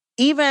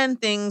 Even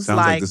things Sounds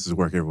like like this is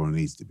work everyone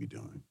needs to be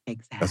doing.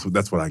 exactly.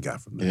 That's what I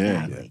got from that.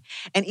 Yeah. Exactly.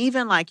 And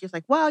even like you're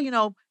like, well,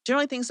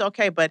 generally things are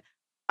okay, but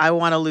I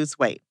want to lose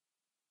weight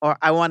or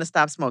I want to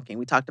stop smoking.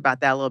 We talked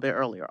about that a little bit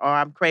earlier. Or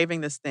I'm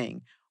craving this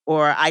thing,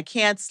 or I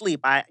can't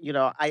sleep. I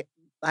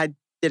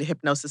did a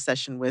hypnosis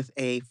session with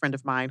a friend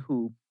of mine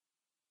who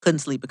couldn't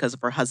sleep because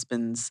of her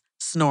husband's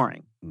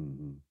snoring.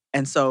 Mm-hmm.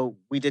 And so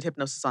we did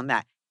hypnosis on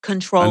that. I know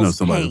Controls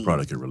somebody who pain.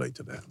 probably can relate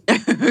to that.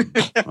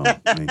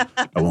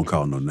 I won't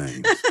call no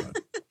names.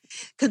 But.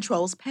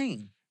 Controls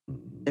pain.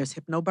 Mm-hmm. There's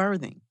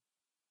hypnobirthing.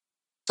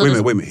 So Wait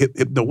a minute.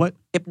 Hypno what?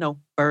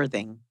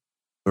 Hypnobirthing.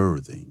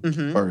 Birthing.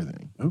 Mm-hmm.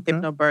 Birthing. Okay.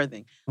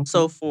 Hypnobirthing. Okay.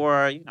 So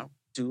for,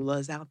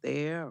 doulas out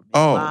there or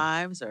Oh.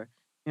 midwives or,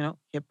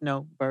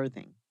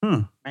 hypnobirthing.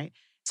 Huh. Right?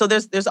 So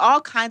there's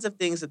all kinds of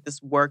things that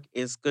this work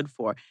is good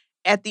for.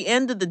 At the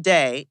end of the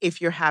day,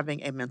 if you're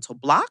having a mental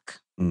block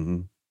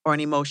Mm-hmm. or an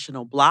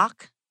emotional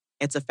block,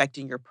 it's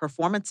affecting your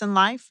performance in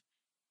life.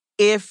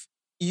 If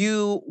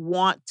you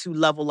want to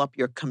level up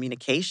your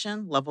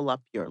communication, level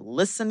up your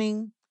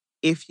listening,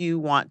 if you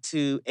want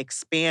to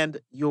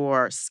expand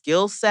your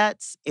skill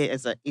sets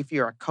if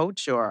you're a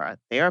coach or a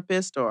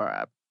therapist or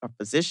a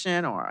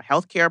physician or a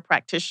healthcare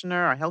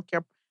practitioner or a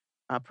healthcare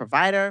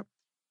provider,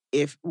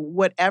 if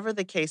whatever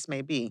the case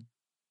may be,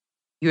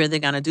 you're either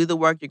going to do the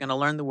work, you're going to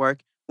learn the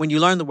work. When you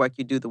learn the work,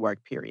 you do the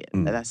work, period.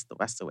 Mm. That's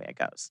the way it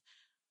goes.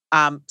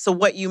 So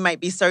what you might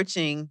be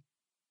searching,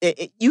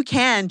 you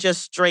can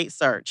just straight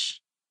search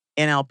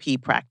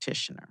NLP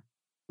practitioner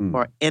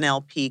or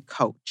NLP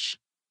coach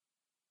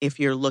if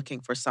you're looking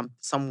for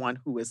someone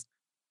who is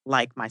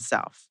like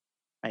myself,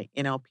 right?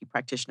 NLP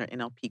practitioner,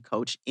 NLP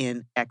coach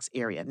in X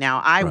area.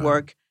 Now, I Right.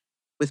 work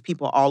with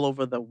people all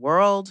over the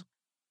world.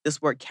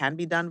 This work can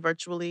be done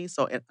virtually.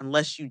 So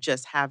unless you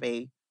just have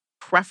a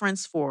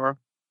preference for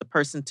the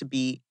person to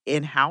be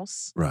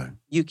in-house, Right.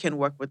 you can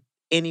work with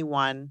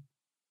anyone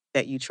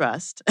that you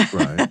trust,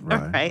 Right.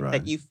 right? Right.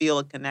 That you feel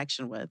a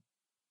connection with.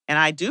 And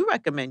I do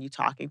recommend you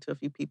talking to a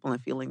few people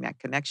and feeling that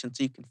connection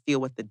so you can feel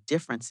what the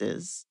difference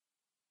is.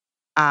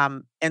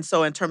 And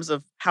so in terms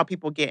of how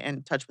people get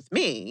in touch with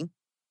me,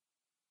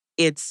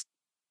 it's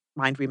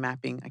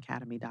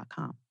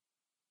mindremappingacademy.com.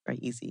 Very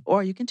easy.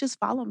 Or you can just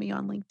follow me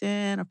on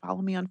LinkedIn or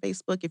follow me on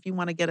Facebook if you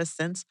want to get a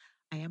sense.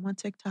 I am on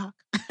TikTok.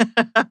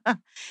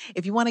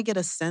 If you want to get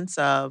a sense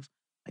of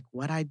like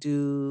what I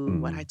do,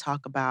 what I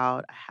talk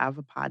about, I have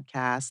a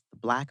podcast, The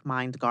Black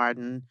Mind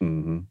Garden.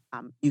 Mm-hmm.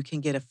 You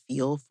can get a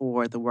feel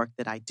for the work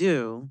that I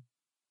do,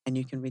 and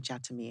you can reach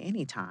out to me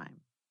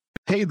anytime.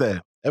 Hey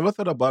there, ever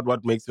thought about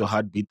what makes your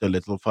heart beat a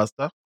little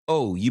faster?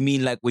 Oh, you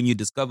mean like when you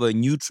discover a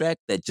new track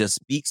that just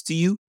speaks to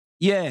you?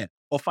 Yeah,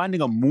 or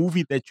finding a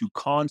movie that you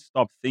can't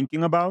stop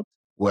thinking about?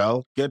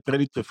 Well, get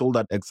ready to feel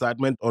that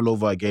excitement all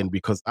over again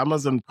because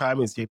Amazon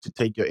Prime is here to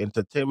take your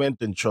entertainment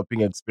and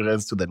shopping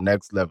experience to the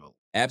next level.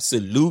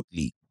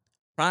 Absolutely.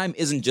 Prime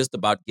isn't just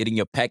about getting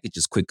your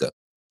packages quicker.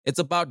 It's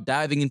about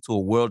diving into a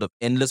world of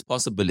endless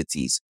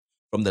possibilities,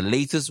 from the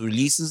latest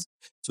releases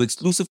to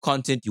exclusive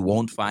content you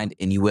won't find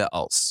anywhere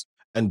else.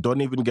 And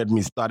don't even get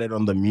me started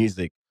on the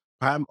music.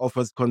 Prime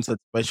offers concert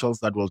specials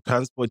that will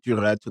transport you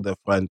right to the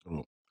front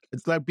row.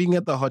 It's like being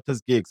at the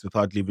hottest gigs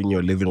without leaving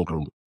your living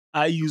room.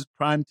 I use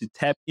Prime to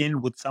tap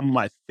in with some of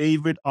my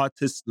favorite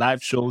artists'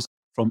 live shows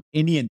from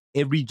any and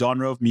every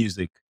genre of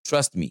music.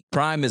 Trust me,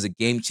 Prime is a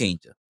game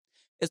changer.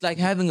 It's like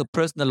having a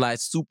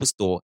personalized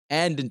superstore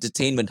and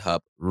entertainment hub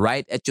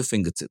right at your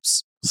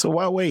fingertips. So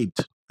why wait?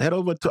 Head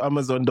over to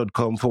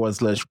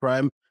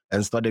amazon.com/prime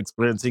and start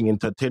experiencing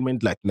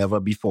entertainment like never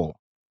before.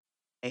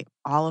 Okay.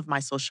 All of my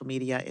social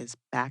media is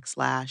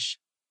 /Dr.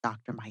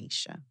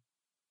 Maiysha.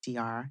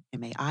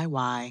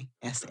 DrMaiySha.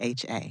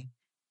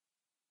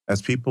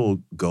 As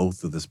people go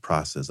through this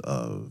process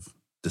of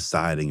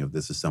deciding if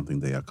this is something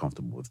they are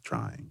comfortable with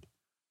trying,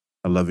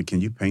 I love it.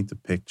 Can you paint the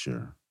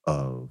picture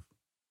of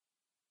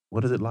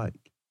what is it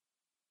like?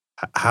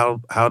 How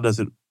does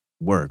it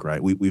work,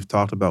 right? We've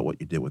talked about what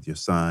you did with your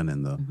son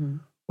and the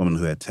woman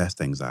who had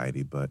test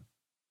anxiety, but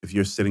if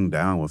you're sitting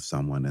down with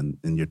someone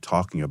and you're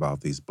talking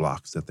about these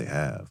blocks that they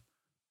have,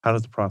 how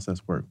does the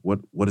process work?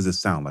 What does it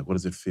sound like? What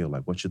does it feel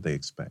like? What should they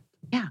expect?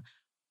 Yeah.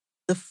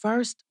 The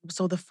first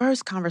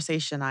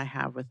conversation I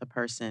have with a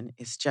person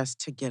is just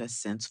to get a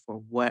sense for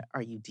what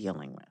are you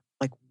dealing with?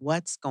 Like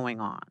what's going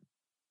on?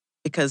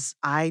 Because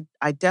I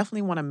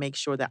definitely want to make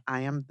sure that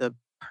I am the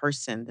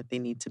person that they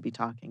need to be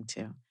talking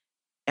to.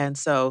 And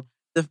so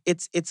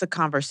it's a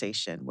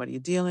conversation. What are you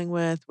dealing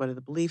with? What are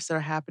the beliefs that are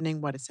happening?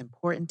 What is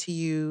important to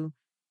you?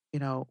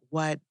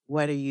 What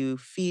do you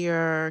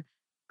fear?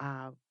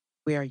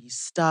 Where are you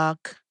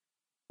stuck?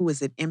 Who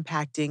is it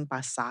impacting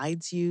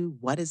besides you?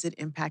 What is it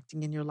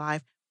impacting in your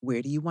life?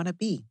 Where do you want to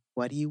be?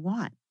 What do you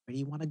want? Where do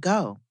you want to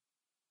go?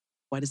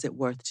 What is it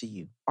worth to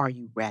you? Are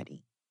you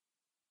ready?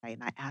 Right?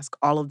 And I ask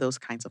all of those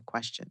kinds of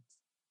questions.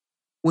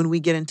 When we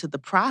get into the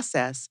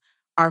process,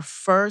 our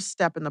first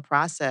step in the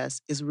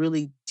process is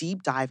really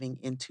deep diving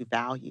into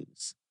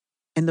values.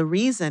 And the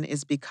reason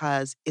is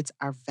because it's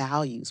our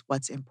values,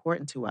 what's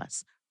important to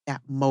us,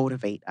 that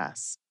motivate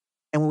us.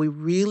 And when we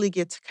really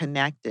get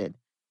connected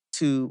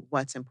to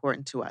what's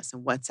important to us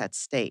and what's at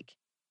stake,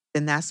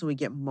 then that's when we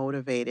get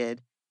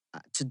motivated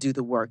to do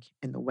the work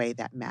in the way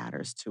that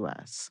matters to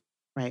us,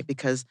 right?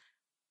 Because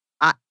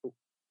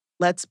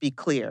let's be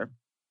clear,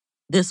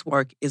 this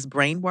work is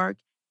brain work,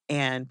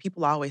 and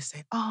people always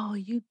say, "Oh,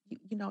 you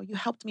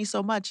helped me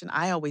so much," and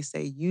I always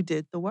say, "You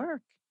did the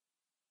work."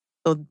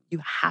 So you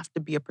have to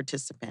be a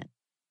participant.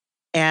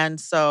 And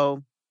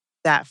so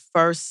that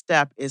first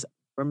step is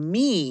for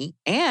me,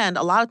 and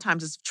a lot of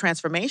times it's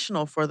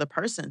transformational for the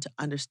person to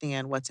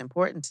understand what's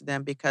important to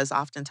them because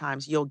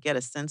oftentimes you'll get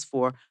a sense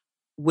for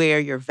where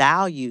your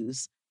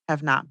values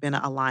have not been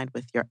aligned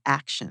with your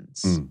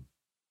actions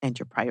and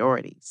your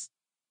priorities.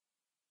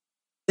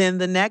 Then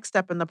the next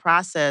step in the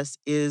process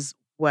is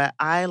what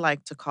I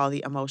like to call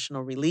the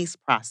emotional release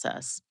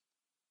process.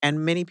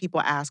 And many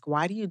people ask,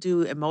 why do you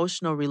do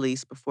emotional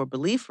release before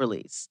belief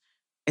release?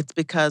 It's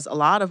because a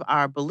lot of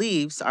our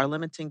beliefs, our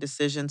limiting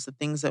decisions, the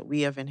things that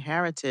we have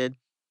inherited,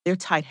 they're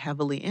tied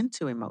heavily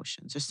into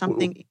emotions. There's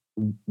something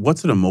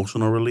What's an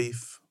emotional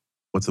relief?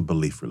 What's a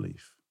belief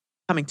relief?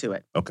 coming to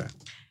it. Okay.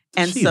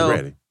 And She's so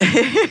ready.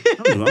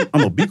 I'm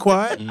going to be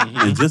quiet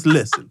and just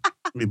listen.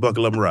 Let me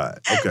buckle up and ride.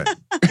 Okay.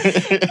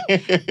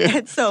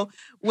 And so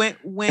when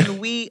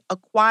we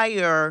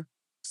acquire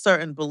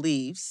certain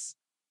beliefs,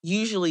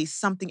 usually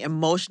something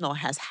emotional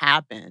has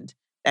happened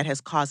that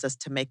has caused us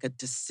to make a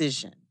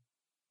decision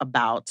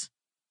about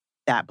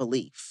that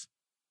belief.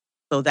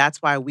 So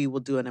that's why we will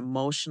do an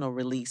emotional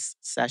release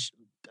session,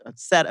 a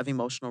set of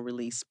emotional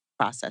release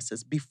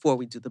processes before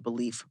we do the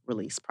belief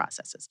release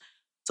processes.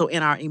 So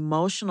in our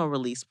emotional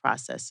release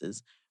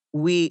processes,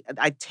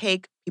 I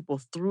take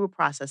people through a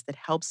process that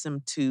helps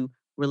them to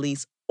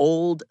release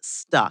old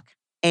stuck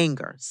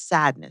anger,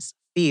 sadness,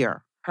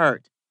 fear,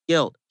 hurt,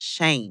 guilt,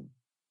 shame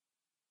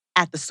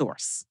at the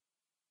source,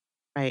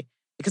 right?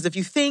 Because if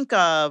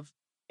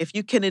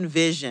you can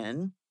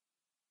envision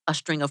a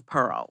string of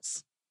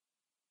pearls,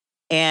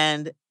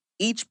 and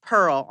each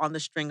pearl on the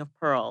string of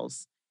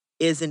pearls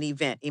is an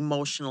event,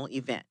 emotional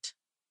event,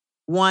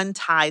 one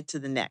tied to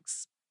the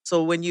next.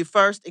 So when you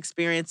first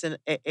experience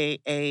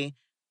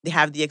they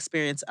have the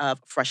experience of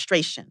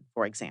frustration,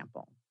 for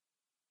example.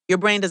 Your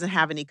brain doesn't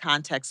have any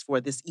context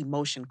for this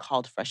emotion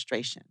called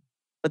frustration.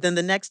 But then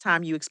the next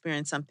time you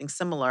experience something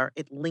similar,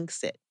 it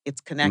links it.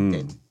 It's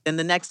connected. Then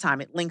the next time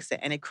it links it,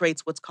 and it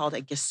creates what's called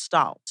a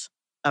gestalt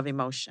of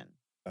emotion.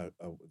 A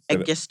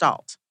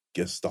gestalt.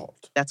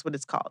 Gestalt. That's what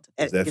it's called.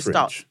 Is that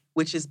Gestalt, French?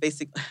 which is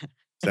basically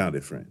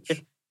Sounded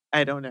French.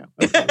 I don't know.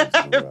 Okay,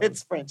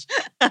 It's French.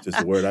 Just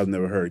a word I've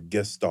never heard.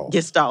 Gestalt.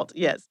 Gestalt,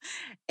 yes.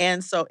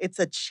 And so it's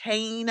a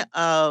chain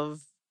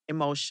of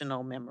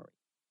emotional memory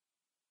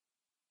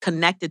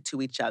connected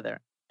to each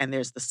other, and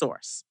there's the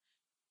source.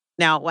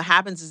 Now, what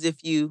happens is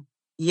if you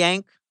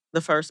yank the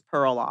first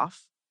pearl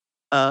off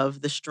of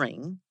the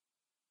string,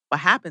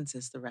 what happens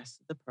is the rest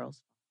of the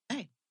pearls fall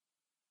away.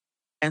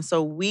 And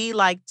so we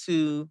like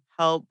to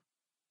help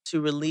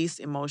to release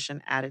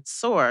emotion at its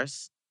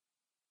source.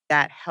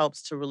 That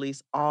helps to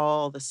release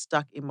all the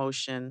stuck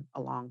emotion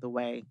along the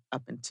way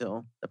up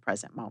until the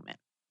present moment.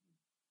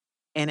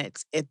 And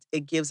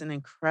it gives an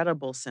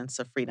incredible sense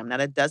of freedom. Now,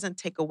 that doesn't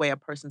take away a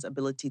person's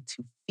ability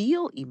to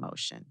feel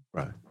emotion.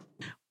 Right.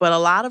 But a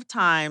lot of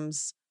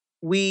times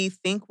we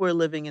think we're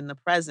living in the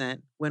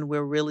present when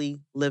we're really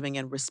living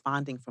and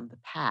responding from the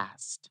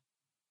past.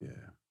 Yeah.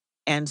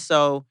 And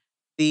so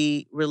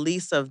the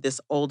release of this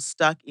old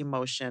stuck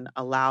emotion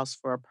allows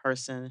for a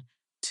person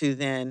to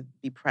then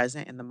be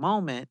present in the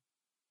moment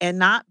and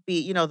not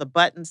be, the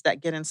buttons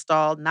that get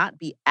installed, not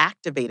be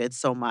activated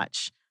so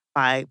much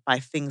by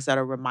things that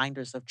are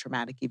reminders of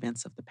traumatic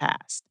events of the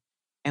past.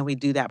 And we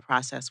do that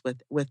process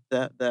with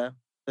the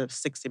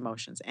 6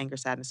 emotions: anger,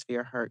 sadness,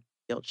 fear, hurt,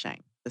 guilt,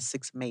 shame, the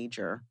 6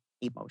 major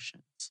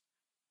emotions.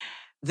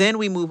 Then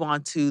we move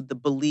on to the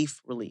belief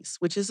release,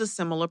 which is a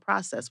similar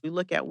process. We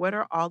look at what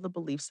are all the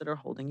beliefs that are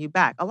holding you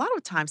back. A lot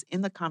of times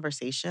in the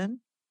conversation,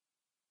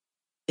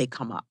 they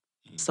come up.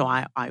 So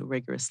I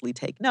rigorously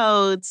take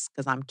notes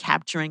because I'm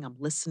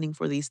listening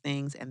for these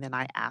things. And then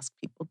I ask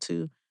people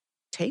to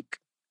take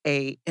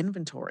a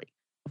inventory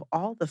of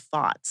all the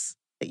thoughts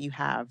that you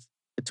have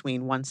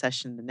between one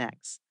session and the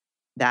next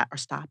that are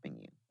stopping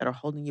you, that are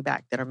holding you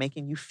back, that are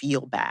making you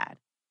feel bad.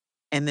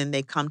 And then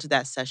they come to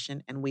that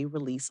session and we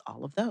release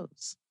all of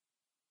those.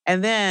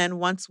 And then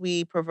once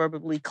we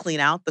proverbially clean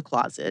out the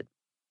closet,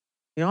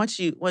 once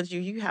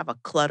you have a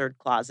cluttered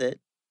closet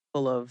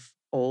full of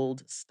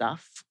old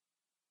stuff,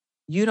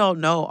 you don't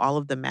know all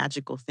of the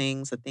magical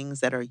things, the things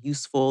that are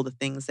useful, the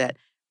things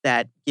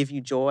that give you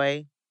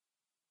joy.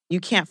 You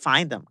can't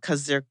find them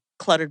because they're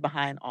cluttered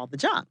behind all the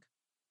junk.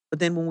 But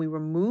then when we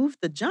remove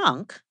the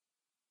junk,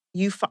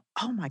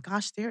 oh my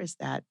gosh, there is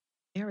that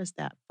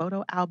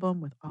photo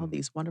album with all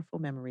these wonderful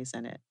memories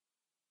in it.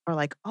 Or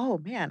like, oh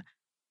man,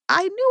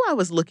 I knew I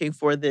was looking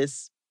for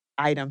this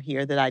item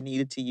here that I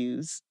needed to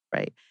use,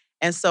 right?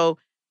 And so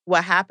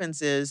what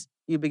happens is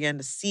you begin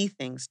to see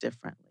things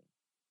differently.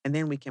 And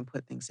then we can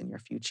put things in your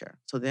future.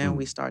 So then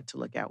we start to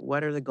look at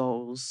what are the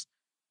goals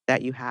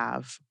that you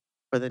have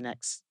for the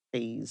next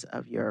phase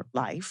of your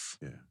life.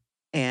 Yeah.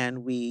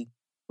 And we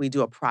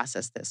do a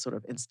process that sort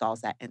of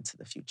installs that into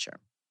the future.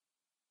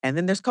 And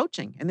then there's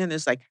coaching. And then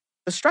there's like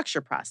the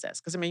structure process.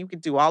 Because I mean, you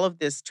could do all of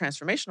this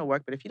transformational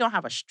work, but if you don't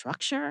have a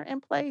structure in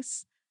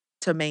place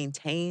to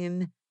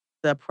maintain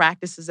the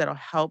practices that'll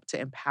help to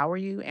empower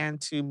you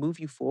and to move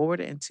you forward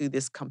into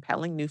this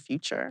compelling new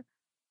future,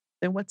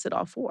 then what's it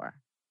all for?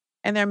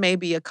 And there may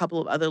be a couple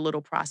of other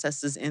little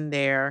processes in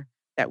there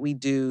that we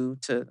do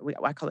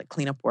I call it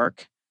cleanup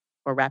work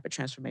or rapid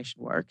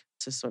transformation work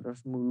to sort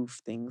of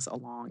move things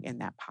along in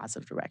that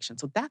positive direction.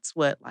 So that's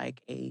what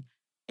like a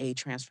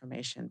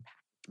transformation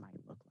package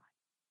might look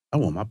I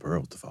want my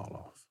pearls to fall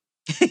off.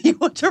 like. You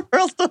want your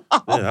pearls to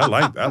fall Yeah, I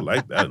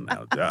like that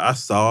analogy. I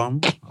saw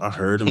them. I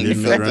heard them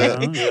hitting the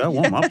ground. Yeah, I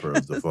want my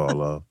pearls to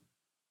fall off.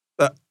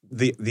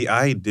 The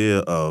idea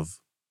of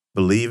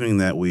believing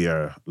that we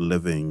are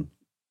living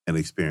and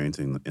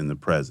experiencing in the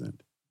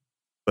present,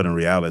 but in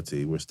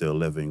reality, we're still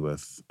living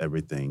with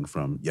everything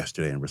from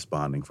yesterday and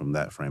responding from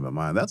that frame of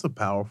mind. That's a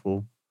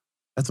powerful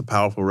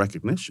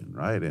recognition,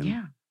 right? And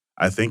Yeah.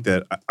 I think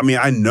that, I mean,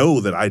 I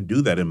know that I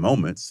do that in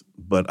moments,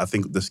 but I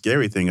think the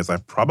scary thing is I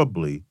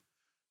probably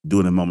do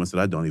it in moments that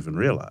I don't even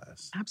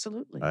realize.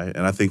 Absolutely. Right?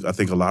 And I think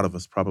a lot of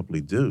us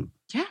probably do.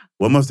 Yeah.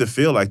 What must it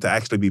feel like to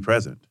actually be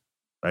present?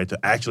 Right? To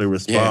actually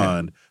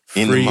respond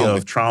In the free moment.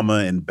 of trauma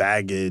and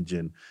baggage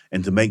and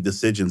to make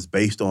decisions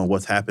based on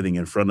what's happening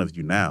in front of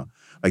you now.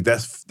 Like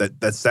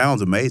that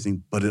sounds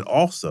amazing, but it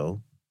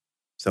also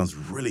sounds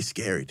really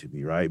scary to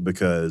me, right?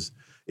 Because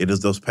it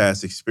is those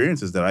past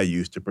experiences that I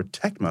use to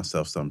protect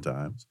myself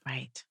sometimes.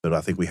 Right. But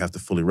I think we have to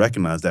fully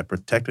recognize that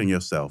protecting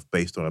yourself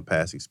based on a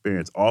past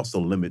experience also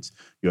limits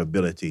your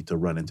ability to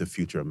run into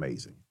future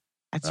amazing.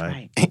 That's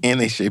right. And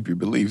they shape your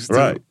beliefs too.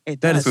 Right.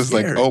 It That does. is So it's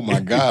like, scary. oh my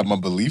God, my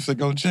beliefs are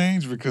gonna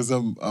change because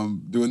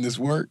I'm doing this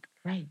work.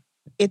 Right.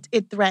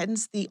 It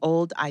threatens the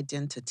old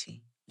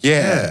identity.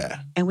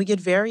 Yeah. And we get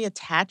very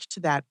attached to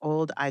that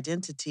old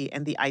identity.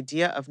 And the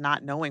idea of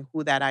not knowing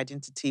who that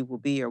identity will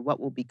be or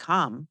what will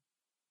become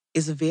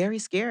is very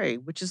scary,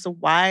 which is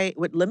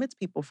what limits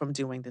people from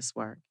doing this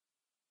work.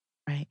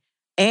 Right.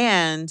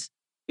 And,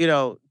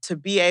 to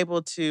be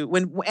able to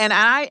and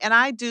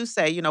I do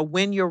say,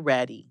 when you're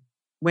ready,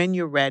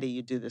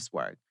 you do this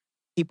work.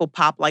 People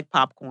pop like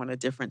popcorn at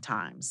different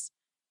times.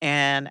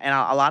 And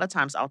a lot of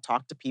times I'll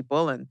talk to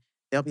people and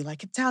they'll be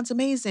like, it sounds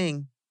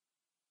amazing,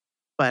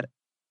 but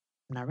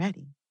I'm not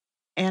ready.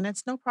 And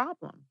it's no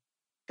problem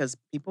because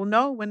people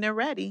know when they're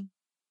ready.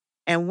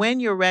 And when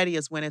you're ready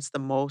is when it's the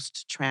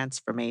most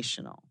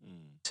transformational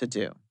to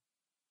do.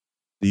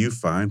 Do you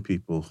find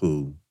people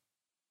who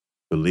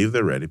believe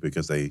they're ready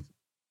because they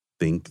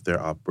think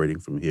they're operating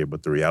from here,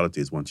 but the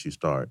reality is once you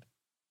start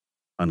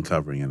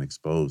uncovering and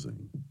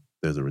exposing,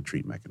 there's a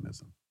retreat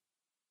mechanism?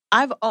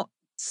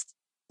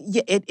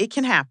 It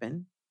can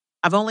happen.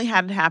 I've only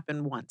had it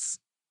happen once.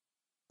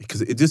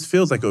 Because it just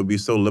feels like it would be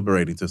so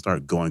liberating to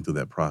start going through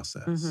that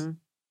process Mm-hmm.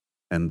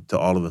 and to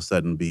all of a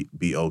sudden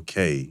be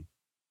okay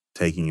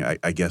taking,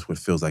 I guess, what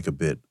feels like a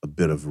bit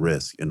of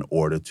risk in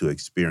order to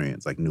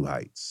experience like new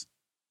heights.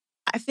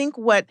 I think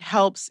what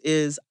helps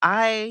is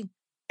I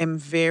am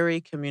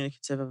very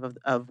communicative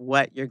of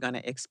what you're going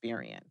to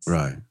experience.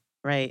 Right.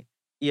 Right.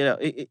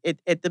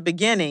 At the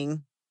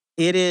beginning,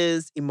 it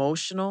is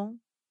emotional.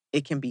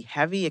 It can be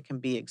heavy. It can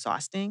be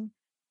exhausting.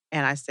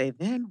 And I say,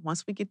 then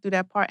once we get through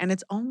that part, and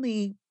it's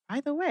only,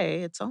 by the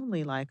way, it's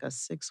only like a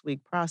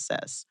 6-week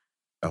process.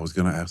 I was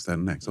going to ask that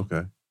next.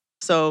 Okay.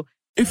 So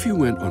If you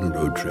went on a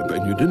road trip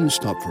and you didn't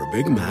stop for a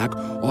Big Mac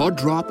or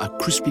drop a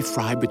crispy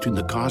fry between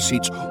the car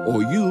seats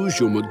or use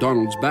your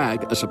McDonald's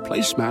bag as a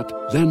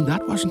placemat, then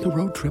that wasn't a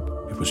road trip.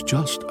 It was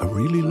just a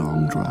really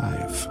long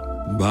drive.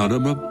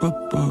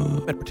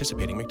 Ba-da-ba-ba-ba. At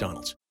participating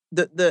McDonald's.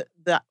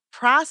 the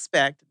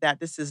prospect that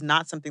this is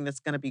not something that's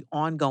going to be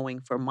ongoing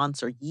for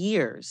months or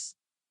years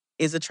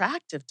is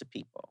attractive to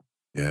people.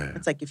 Yeah.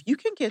 It's like if you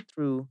can get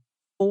through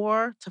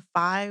 4 to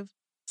 5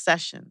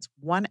 sessions,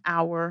 1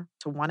 hour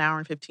to 1 hour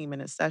and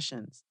 15-minute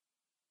sessions,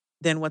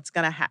 then what's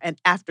going to happen?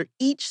 And after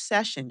each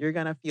session, you're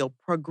going to feel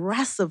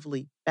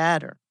progressively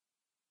better.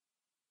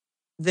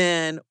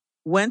 Then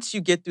once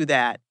you get through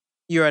that,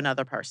 you're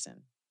another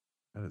person.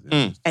 That is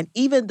interesting. And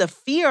even the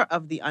fear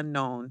of the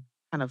unknown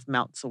kind of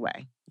melts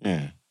away.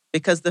 Yeah.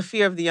 Because the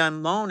fear of the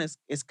unknown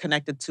is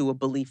connected to a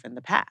belief in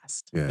the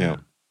past. Yeah.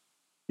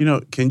 You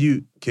know, can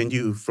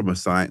you, from a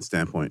science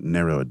standpoint,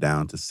 narrow it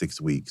down to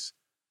 6 weeks?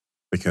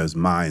 Because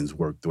minds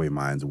work the way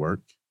minds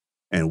work.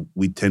 And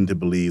we tend to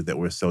believe that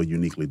we're so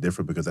uniquely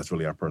different because that's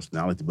really our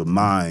personality. But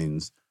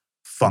minds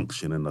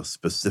function in a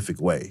specific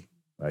way,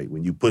 right?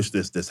 When you push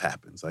this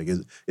happens. Like,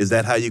 is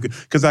that how you could?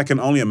 Because I can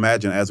only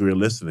imagine as we were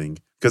listening,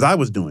 because I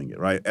was doing it,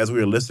 right? As we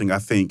were listening, I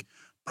think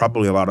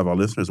probably a lot of our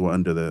listeners were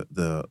under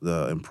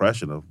the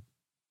impression of,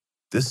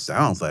 this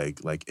sounds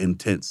like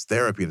intense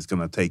therapy that's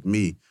going to take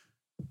me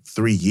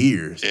 3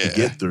 years to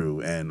get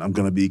through, and I'm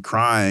going to be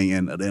crying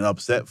and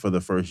upset for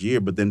the first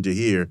year. But then to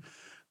hear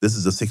this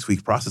is a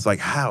 6-week process, like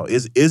how?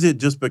 Is it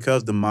just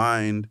because the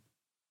mind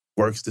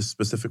works this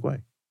specific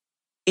way?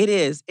 It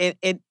is.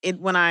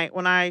 When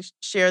I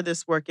share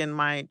this work in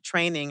my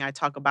training, I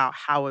talk about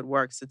how it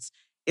works.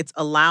 It's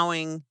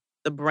allowing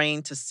the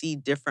brain to see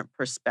different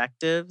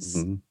perspectives.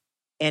 Mm-hmm.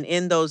 And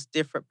in those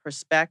different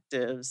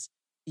perspectives,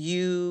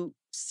 you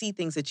see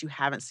things that you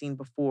haven't seen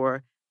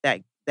before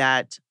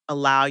that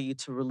allow you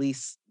to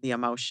release the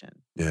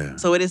emotion. Yeah.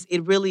 So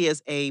it really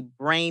is a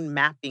brain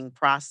mapping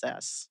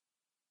process,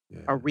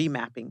 Yeah. a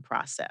remapping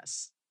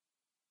process.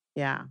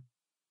 Yeah.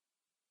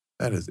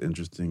 That is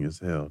interesting as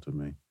hell to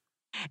me.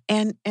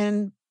 And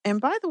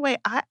by the way,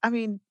 I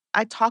mean,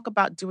 I talk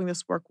about doing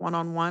this work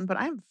one-on-one, but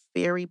I'm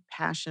very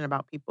passionate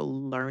about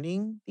people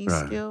learning these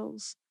Right.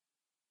 skills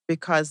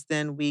because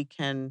then we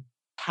can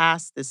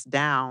pass this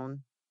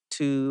down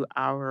to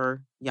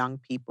our young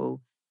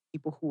people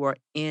who are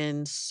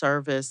in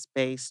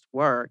service-based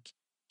work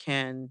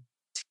can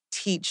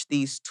teach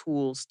these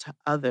tools to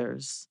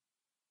others.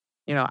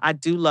 You know, I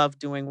do love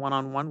doing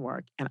one-on-one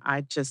work, and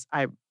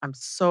I'm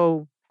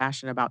so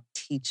passionate about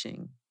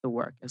teaching the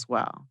work as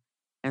well.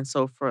 And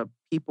so for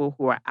people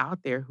who are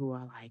out there who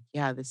are like,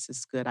 yeah, this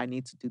is good. I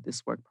need to do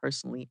this work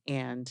personally,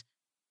 and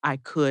I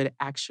could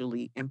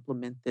actually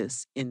implement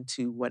this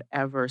into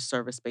whatever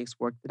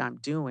service-based work that I'm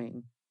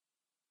doing.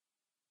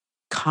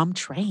 Come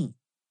train.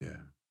 Yeah.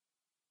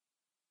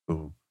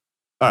 Cool.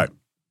 All right.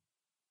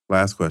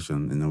 Last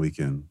question, and then we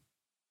can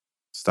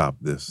stop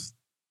this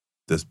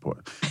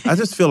part. I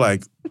just feel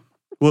like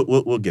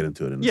we'll get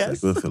into it in a Yes.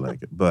 sec. We'll feel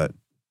like it. But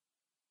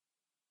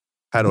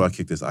how do I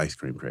kick this ice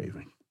cream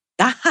craving?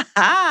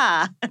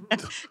 The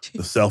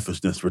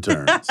selfishness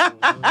returns.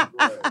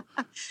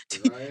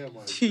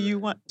 Do you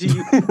want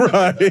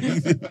Right.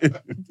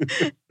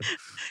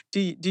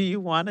 do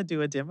you want to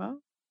do a demo?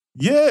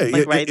 Yeah.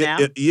 Like right now?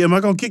 Yeah. Am I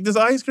going to kick this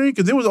ice cream?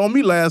 Because it was on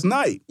me last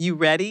night. You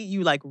ready?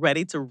 You like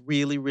ready to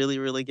really, really,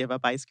 really give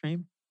up ice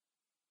cream?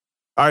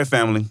 All right,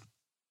 family.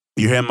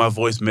 You're hearing my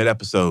voice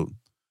mid-episode.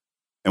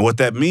 And what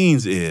that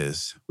means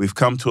is we've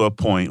come to a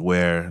point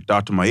where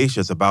Dr. Maiysha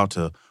is about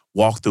to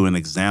walk through an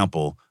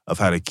example of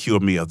how to cure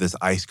me of this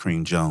ice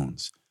cream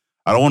Jones.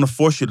 I don't want to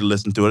force you to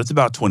listen to it. It's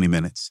about 20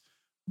 minutes.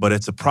 But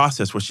it's a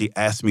process where she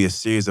asks me a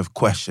series of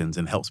questions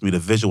and helps me to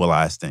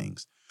visualize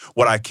things.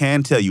 What I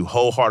can tell you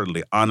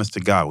wholeheartedly, honest to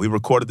God, we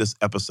recorded this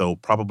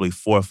episode probably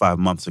 4 or 5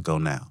 months ago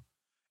now,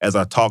 as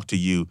I talked to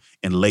you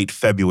in late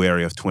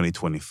February of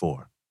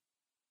 2024.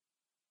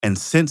 And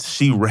since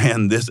she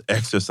ran this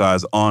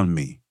exercise on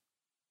me,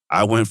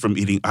 I went from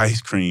eating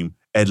ice cream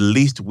at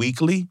least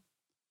weekly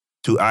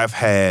to I've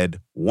had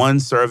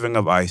 1 serving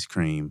of ice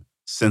cream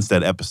since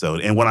that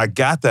episode. And when I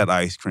got that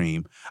ice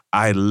cream,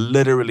 I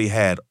literally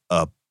had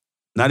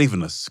not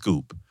even a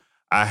scoop.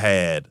 I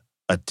had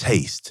a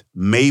taste,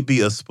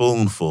 maybe a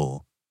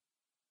spoonful,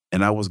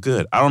 and I was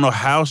good. I don't know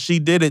how she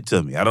did it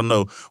to me. I don't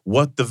know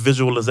what the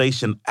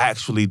visualization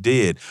actually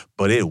did,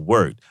 but it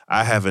worked.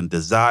 I haven't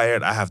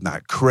desired, I have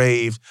not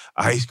craved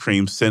ice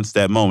cream since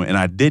that moment, and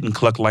I didn't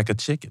cluck like a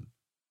chicken.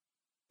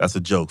 That's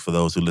a joke for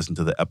those who listen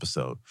to the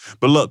episode.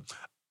 But look,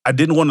 I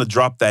didn't want to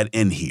drop that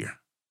in here.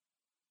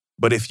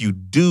 But if you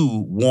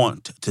do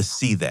want to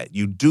see that,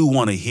 you do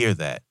want to hear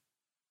that,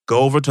 go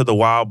over to the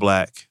Wild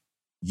Black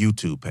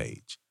YouTube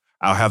page.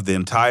 I'll have the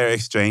entire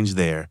exchange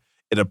there.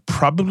 It'll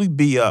probably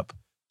be up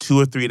 2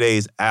 or 3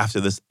 days after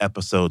this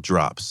episode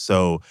drops.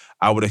 So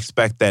I would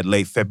expect that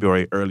late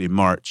February, early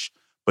March,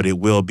 but it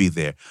will be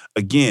there.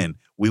 Again,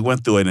 we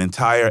went through an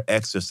entire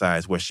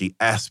exercise where she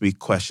asked me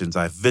questions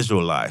I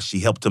visualized. She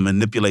helped to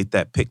manipulate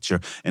that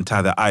picture and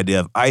tie the idea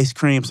of ice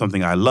cream,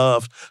 something I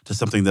loved, to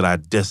something that I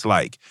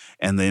dislike.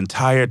 And the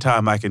entire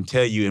time, I can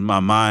tell you in my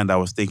mind, I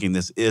was thinking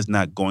this is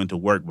not going to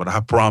work, but I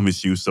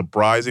promise you,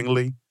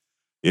 surprisingly,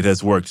 it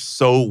has worked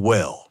so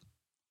well.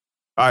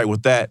 All right,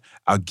 with that,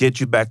 I'll get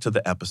you back to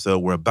the episode.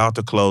 We're about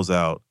to close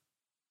out.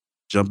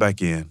 Jump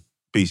back in.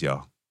 Peace,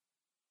 y'all.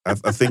 I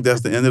think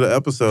that's the end of the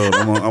episode.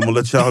 I'm gonna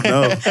let y'all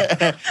know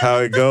how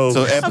it goes.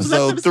 So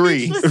episode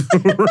 3,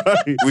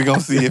 right? We're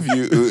gonna see if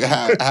you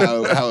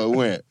how it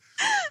went.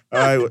 All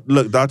right,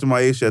 look, Dr.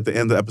 Maiysha, at the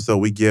end of the episode,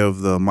 we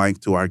give the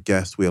mic to our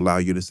guests. We allow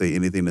you to say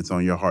anything that's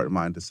on your heart and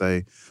mind to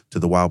say to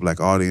the Wild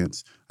Black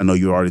audience. I know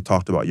you already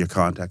talked about your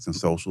contacts and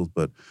socials,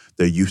 but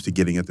they're used to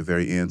getting at the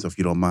very end. So if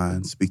you don't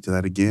mind, speak to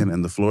that again,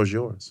 and the floor is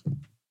yours.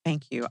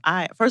 Thank you.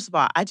 First of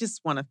all, I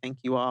just want to thank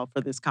you all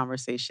for this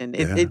conversation.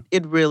 Yeah.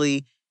 It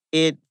really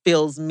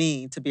fills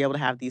me to be able to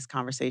have these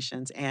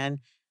conversations. And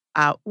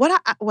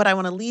what I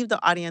want to leave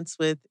the audience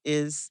with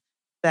is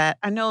that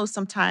I know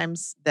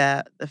sometimes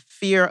the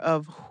fear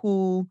of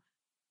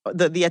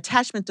the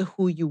attachment to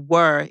who you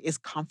were is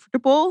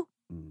comfortable,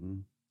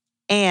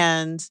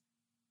 and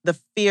the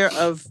fear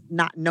of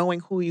not knowing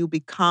who you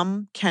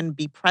become can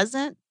be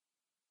present.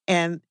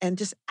 And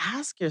just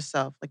ask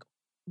yourself, like,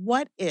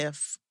 what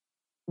if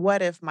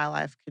my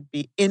life could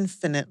be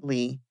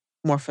infinitely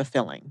more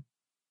fulfilling?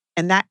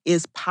 And that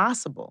is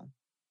possible.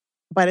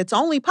 But it's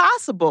only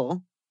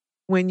possible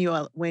when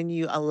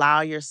you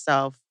allow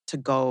yourself to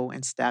go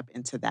and step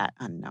into that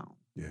unknown.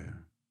 Yeah.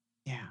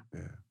 Yeah.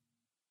 Yeah.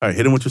 All right,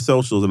 hit him with your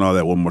socials and all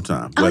that one more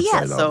time. Oh, Website,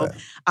 yeah. all So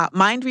that.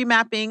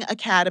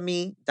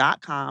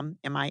 mindremappingacademy.com,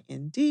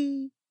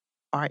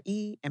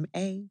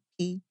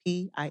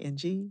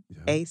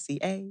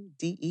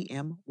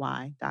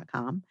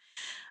 mindremappingacademy.com.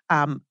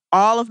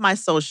 All of my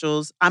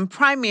socials, I'm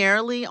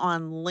primarily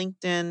on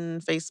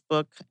LinkedIn,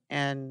 Facebook,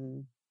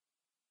 and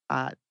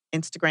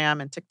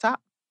Instagram and TikTok.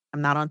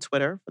 I'm not on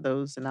Twitter for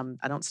those, and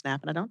I don't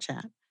snap and I don't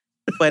chat.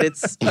 But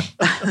it's /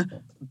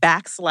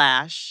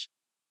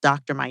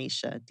 Dr.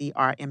 Maiysha,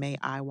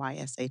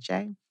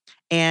 DrMaIYSHA.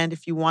 And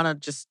if you want to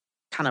just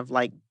kind of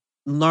like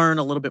learn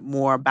a little bit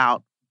more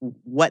about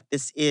what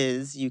this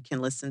is, you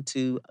can listen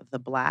to the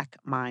Black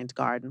Mind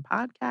Garden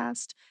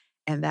podcast.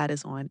 And that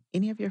is on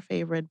any of your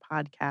favorite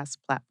podcast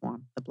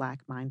platform, the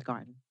Black Mind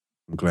Garden.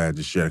 I'm glad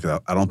you shared it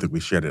because I don't think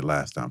we shared it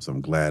last time. So I'm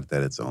glad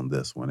that it's on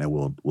this one. And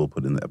we'll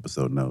put in the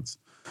episode notes.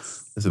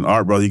 Listen,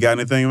 Art, brother, you got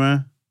anything,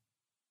 man?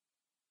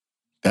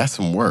 That's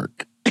some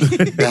work.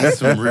 That's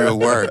some real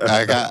work.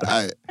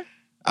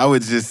 I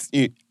would just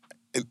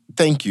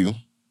thank you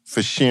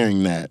for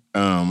sharing that.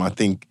 I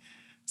think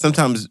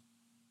sometimes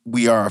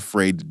we are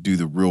afraid to do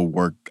the real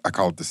work. I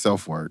call it the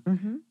self-work.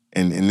 Mm-hmm.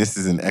 And this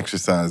is an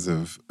exercise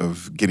of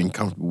getting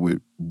comfortable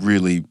with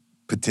really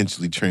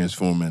potentially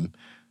transforming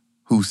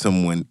who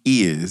someone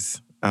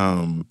is.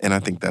 And I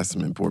think that's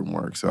some important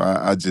work. So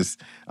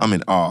I'm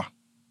in awe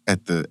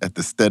at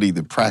the study,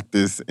 the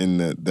practice, and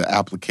the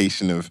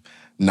application of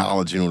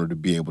knowledge in order to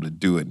be able to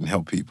do it and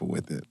help people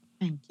with it.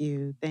 Thank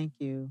you. Thank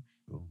you.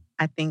 Cool.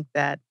 I think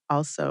that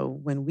also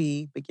when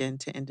we begin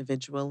to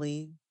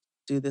individually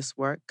do this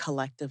work,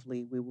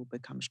 collectively, we will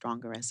become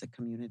stronger as a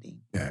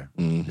community. Yeah.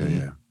 Mm-hmm.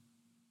 Yeah.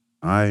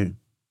 All right.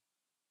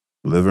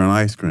 Liver and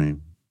ice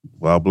cream.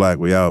 Wild Black,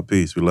 we out.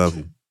 Peace. We love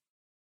you.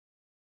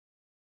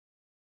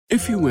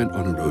 If you went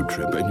on a road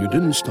trip and you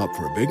didn't stop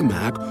for a Big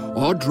Mac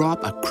or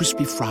drop a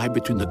crispy fry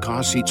between the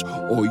car seats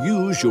or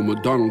use your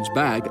McDonald's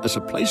bag as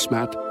a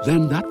placemat,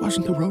 then that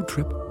wasn't a road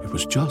trip. It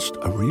was just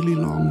a really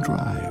long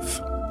drive.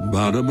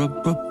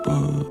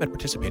 Ba-da-ba-ba-ba. At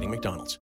participating McDonald's.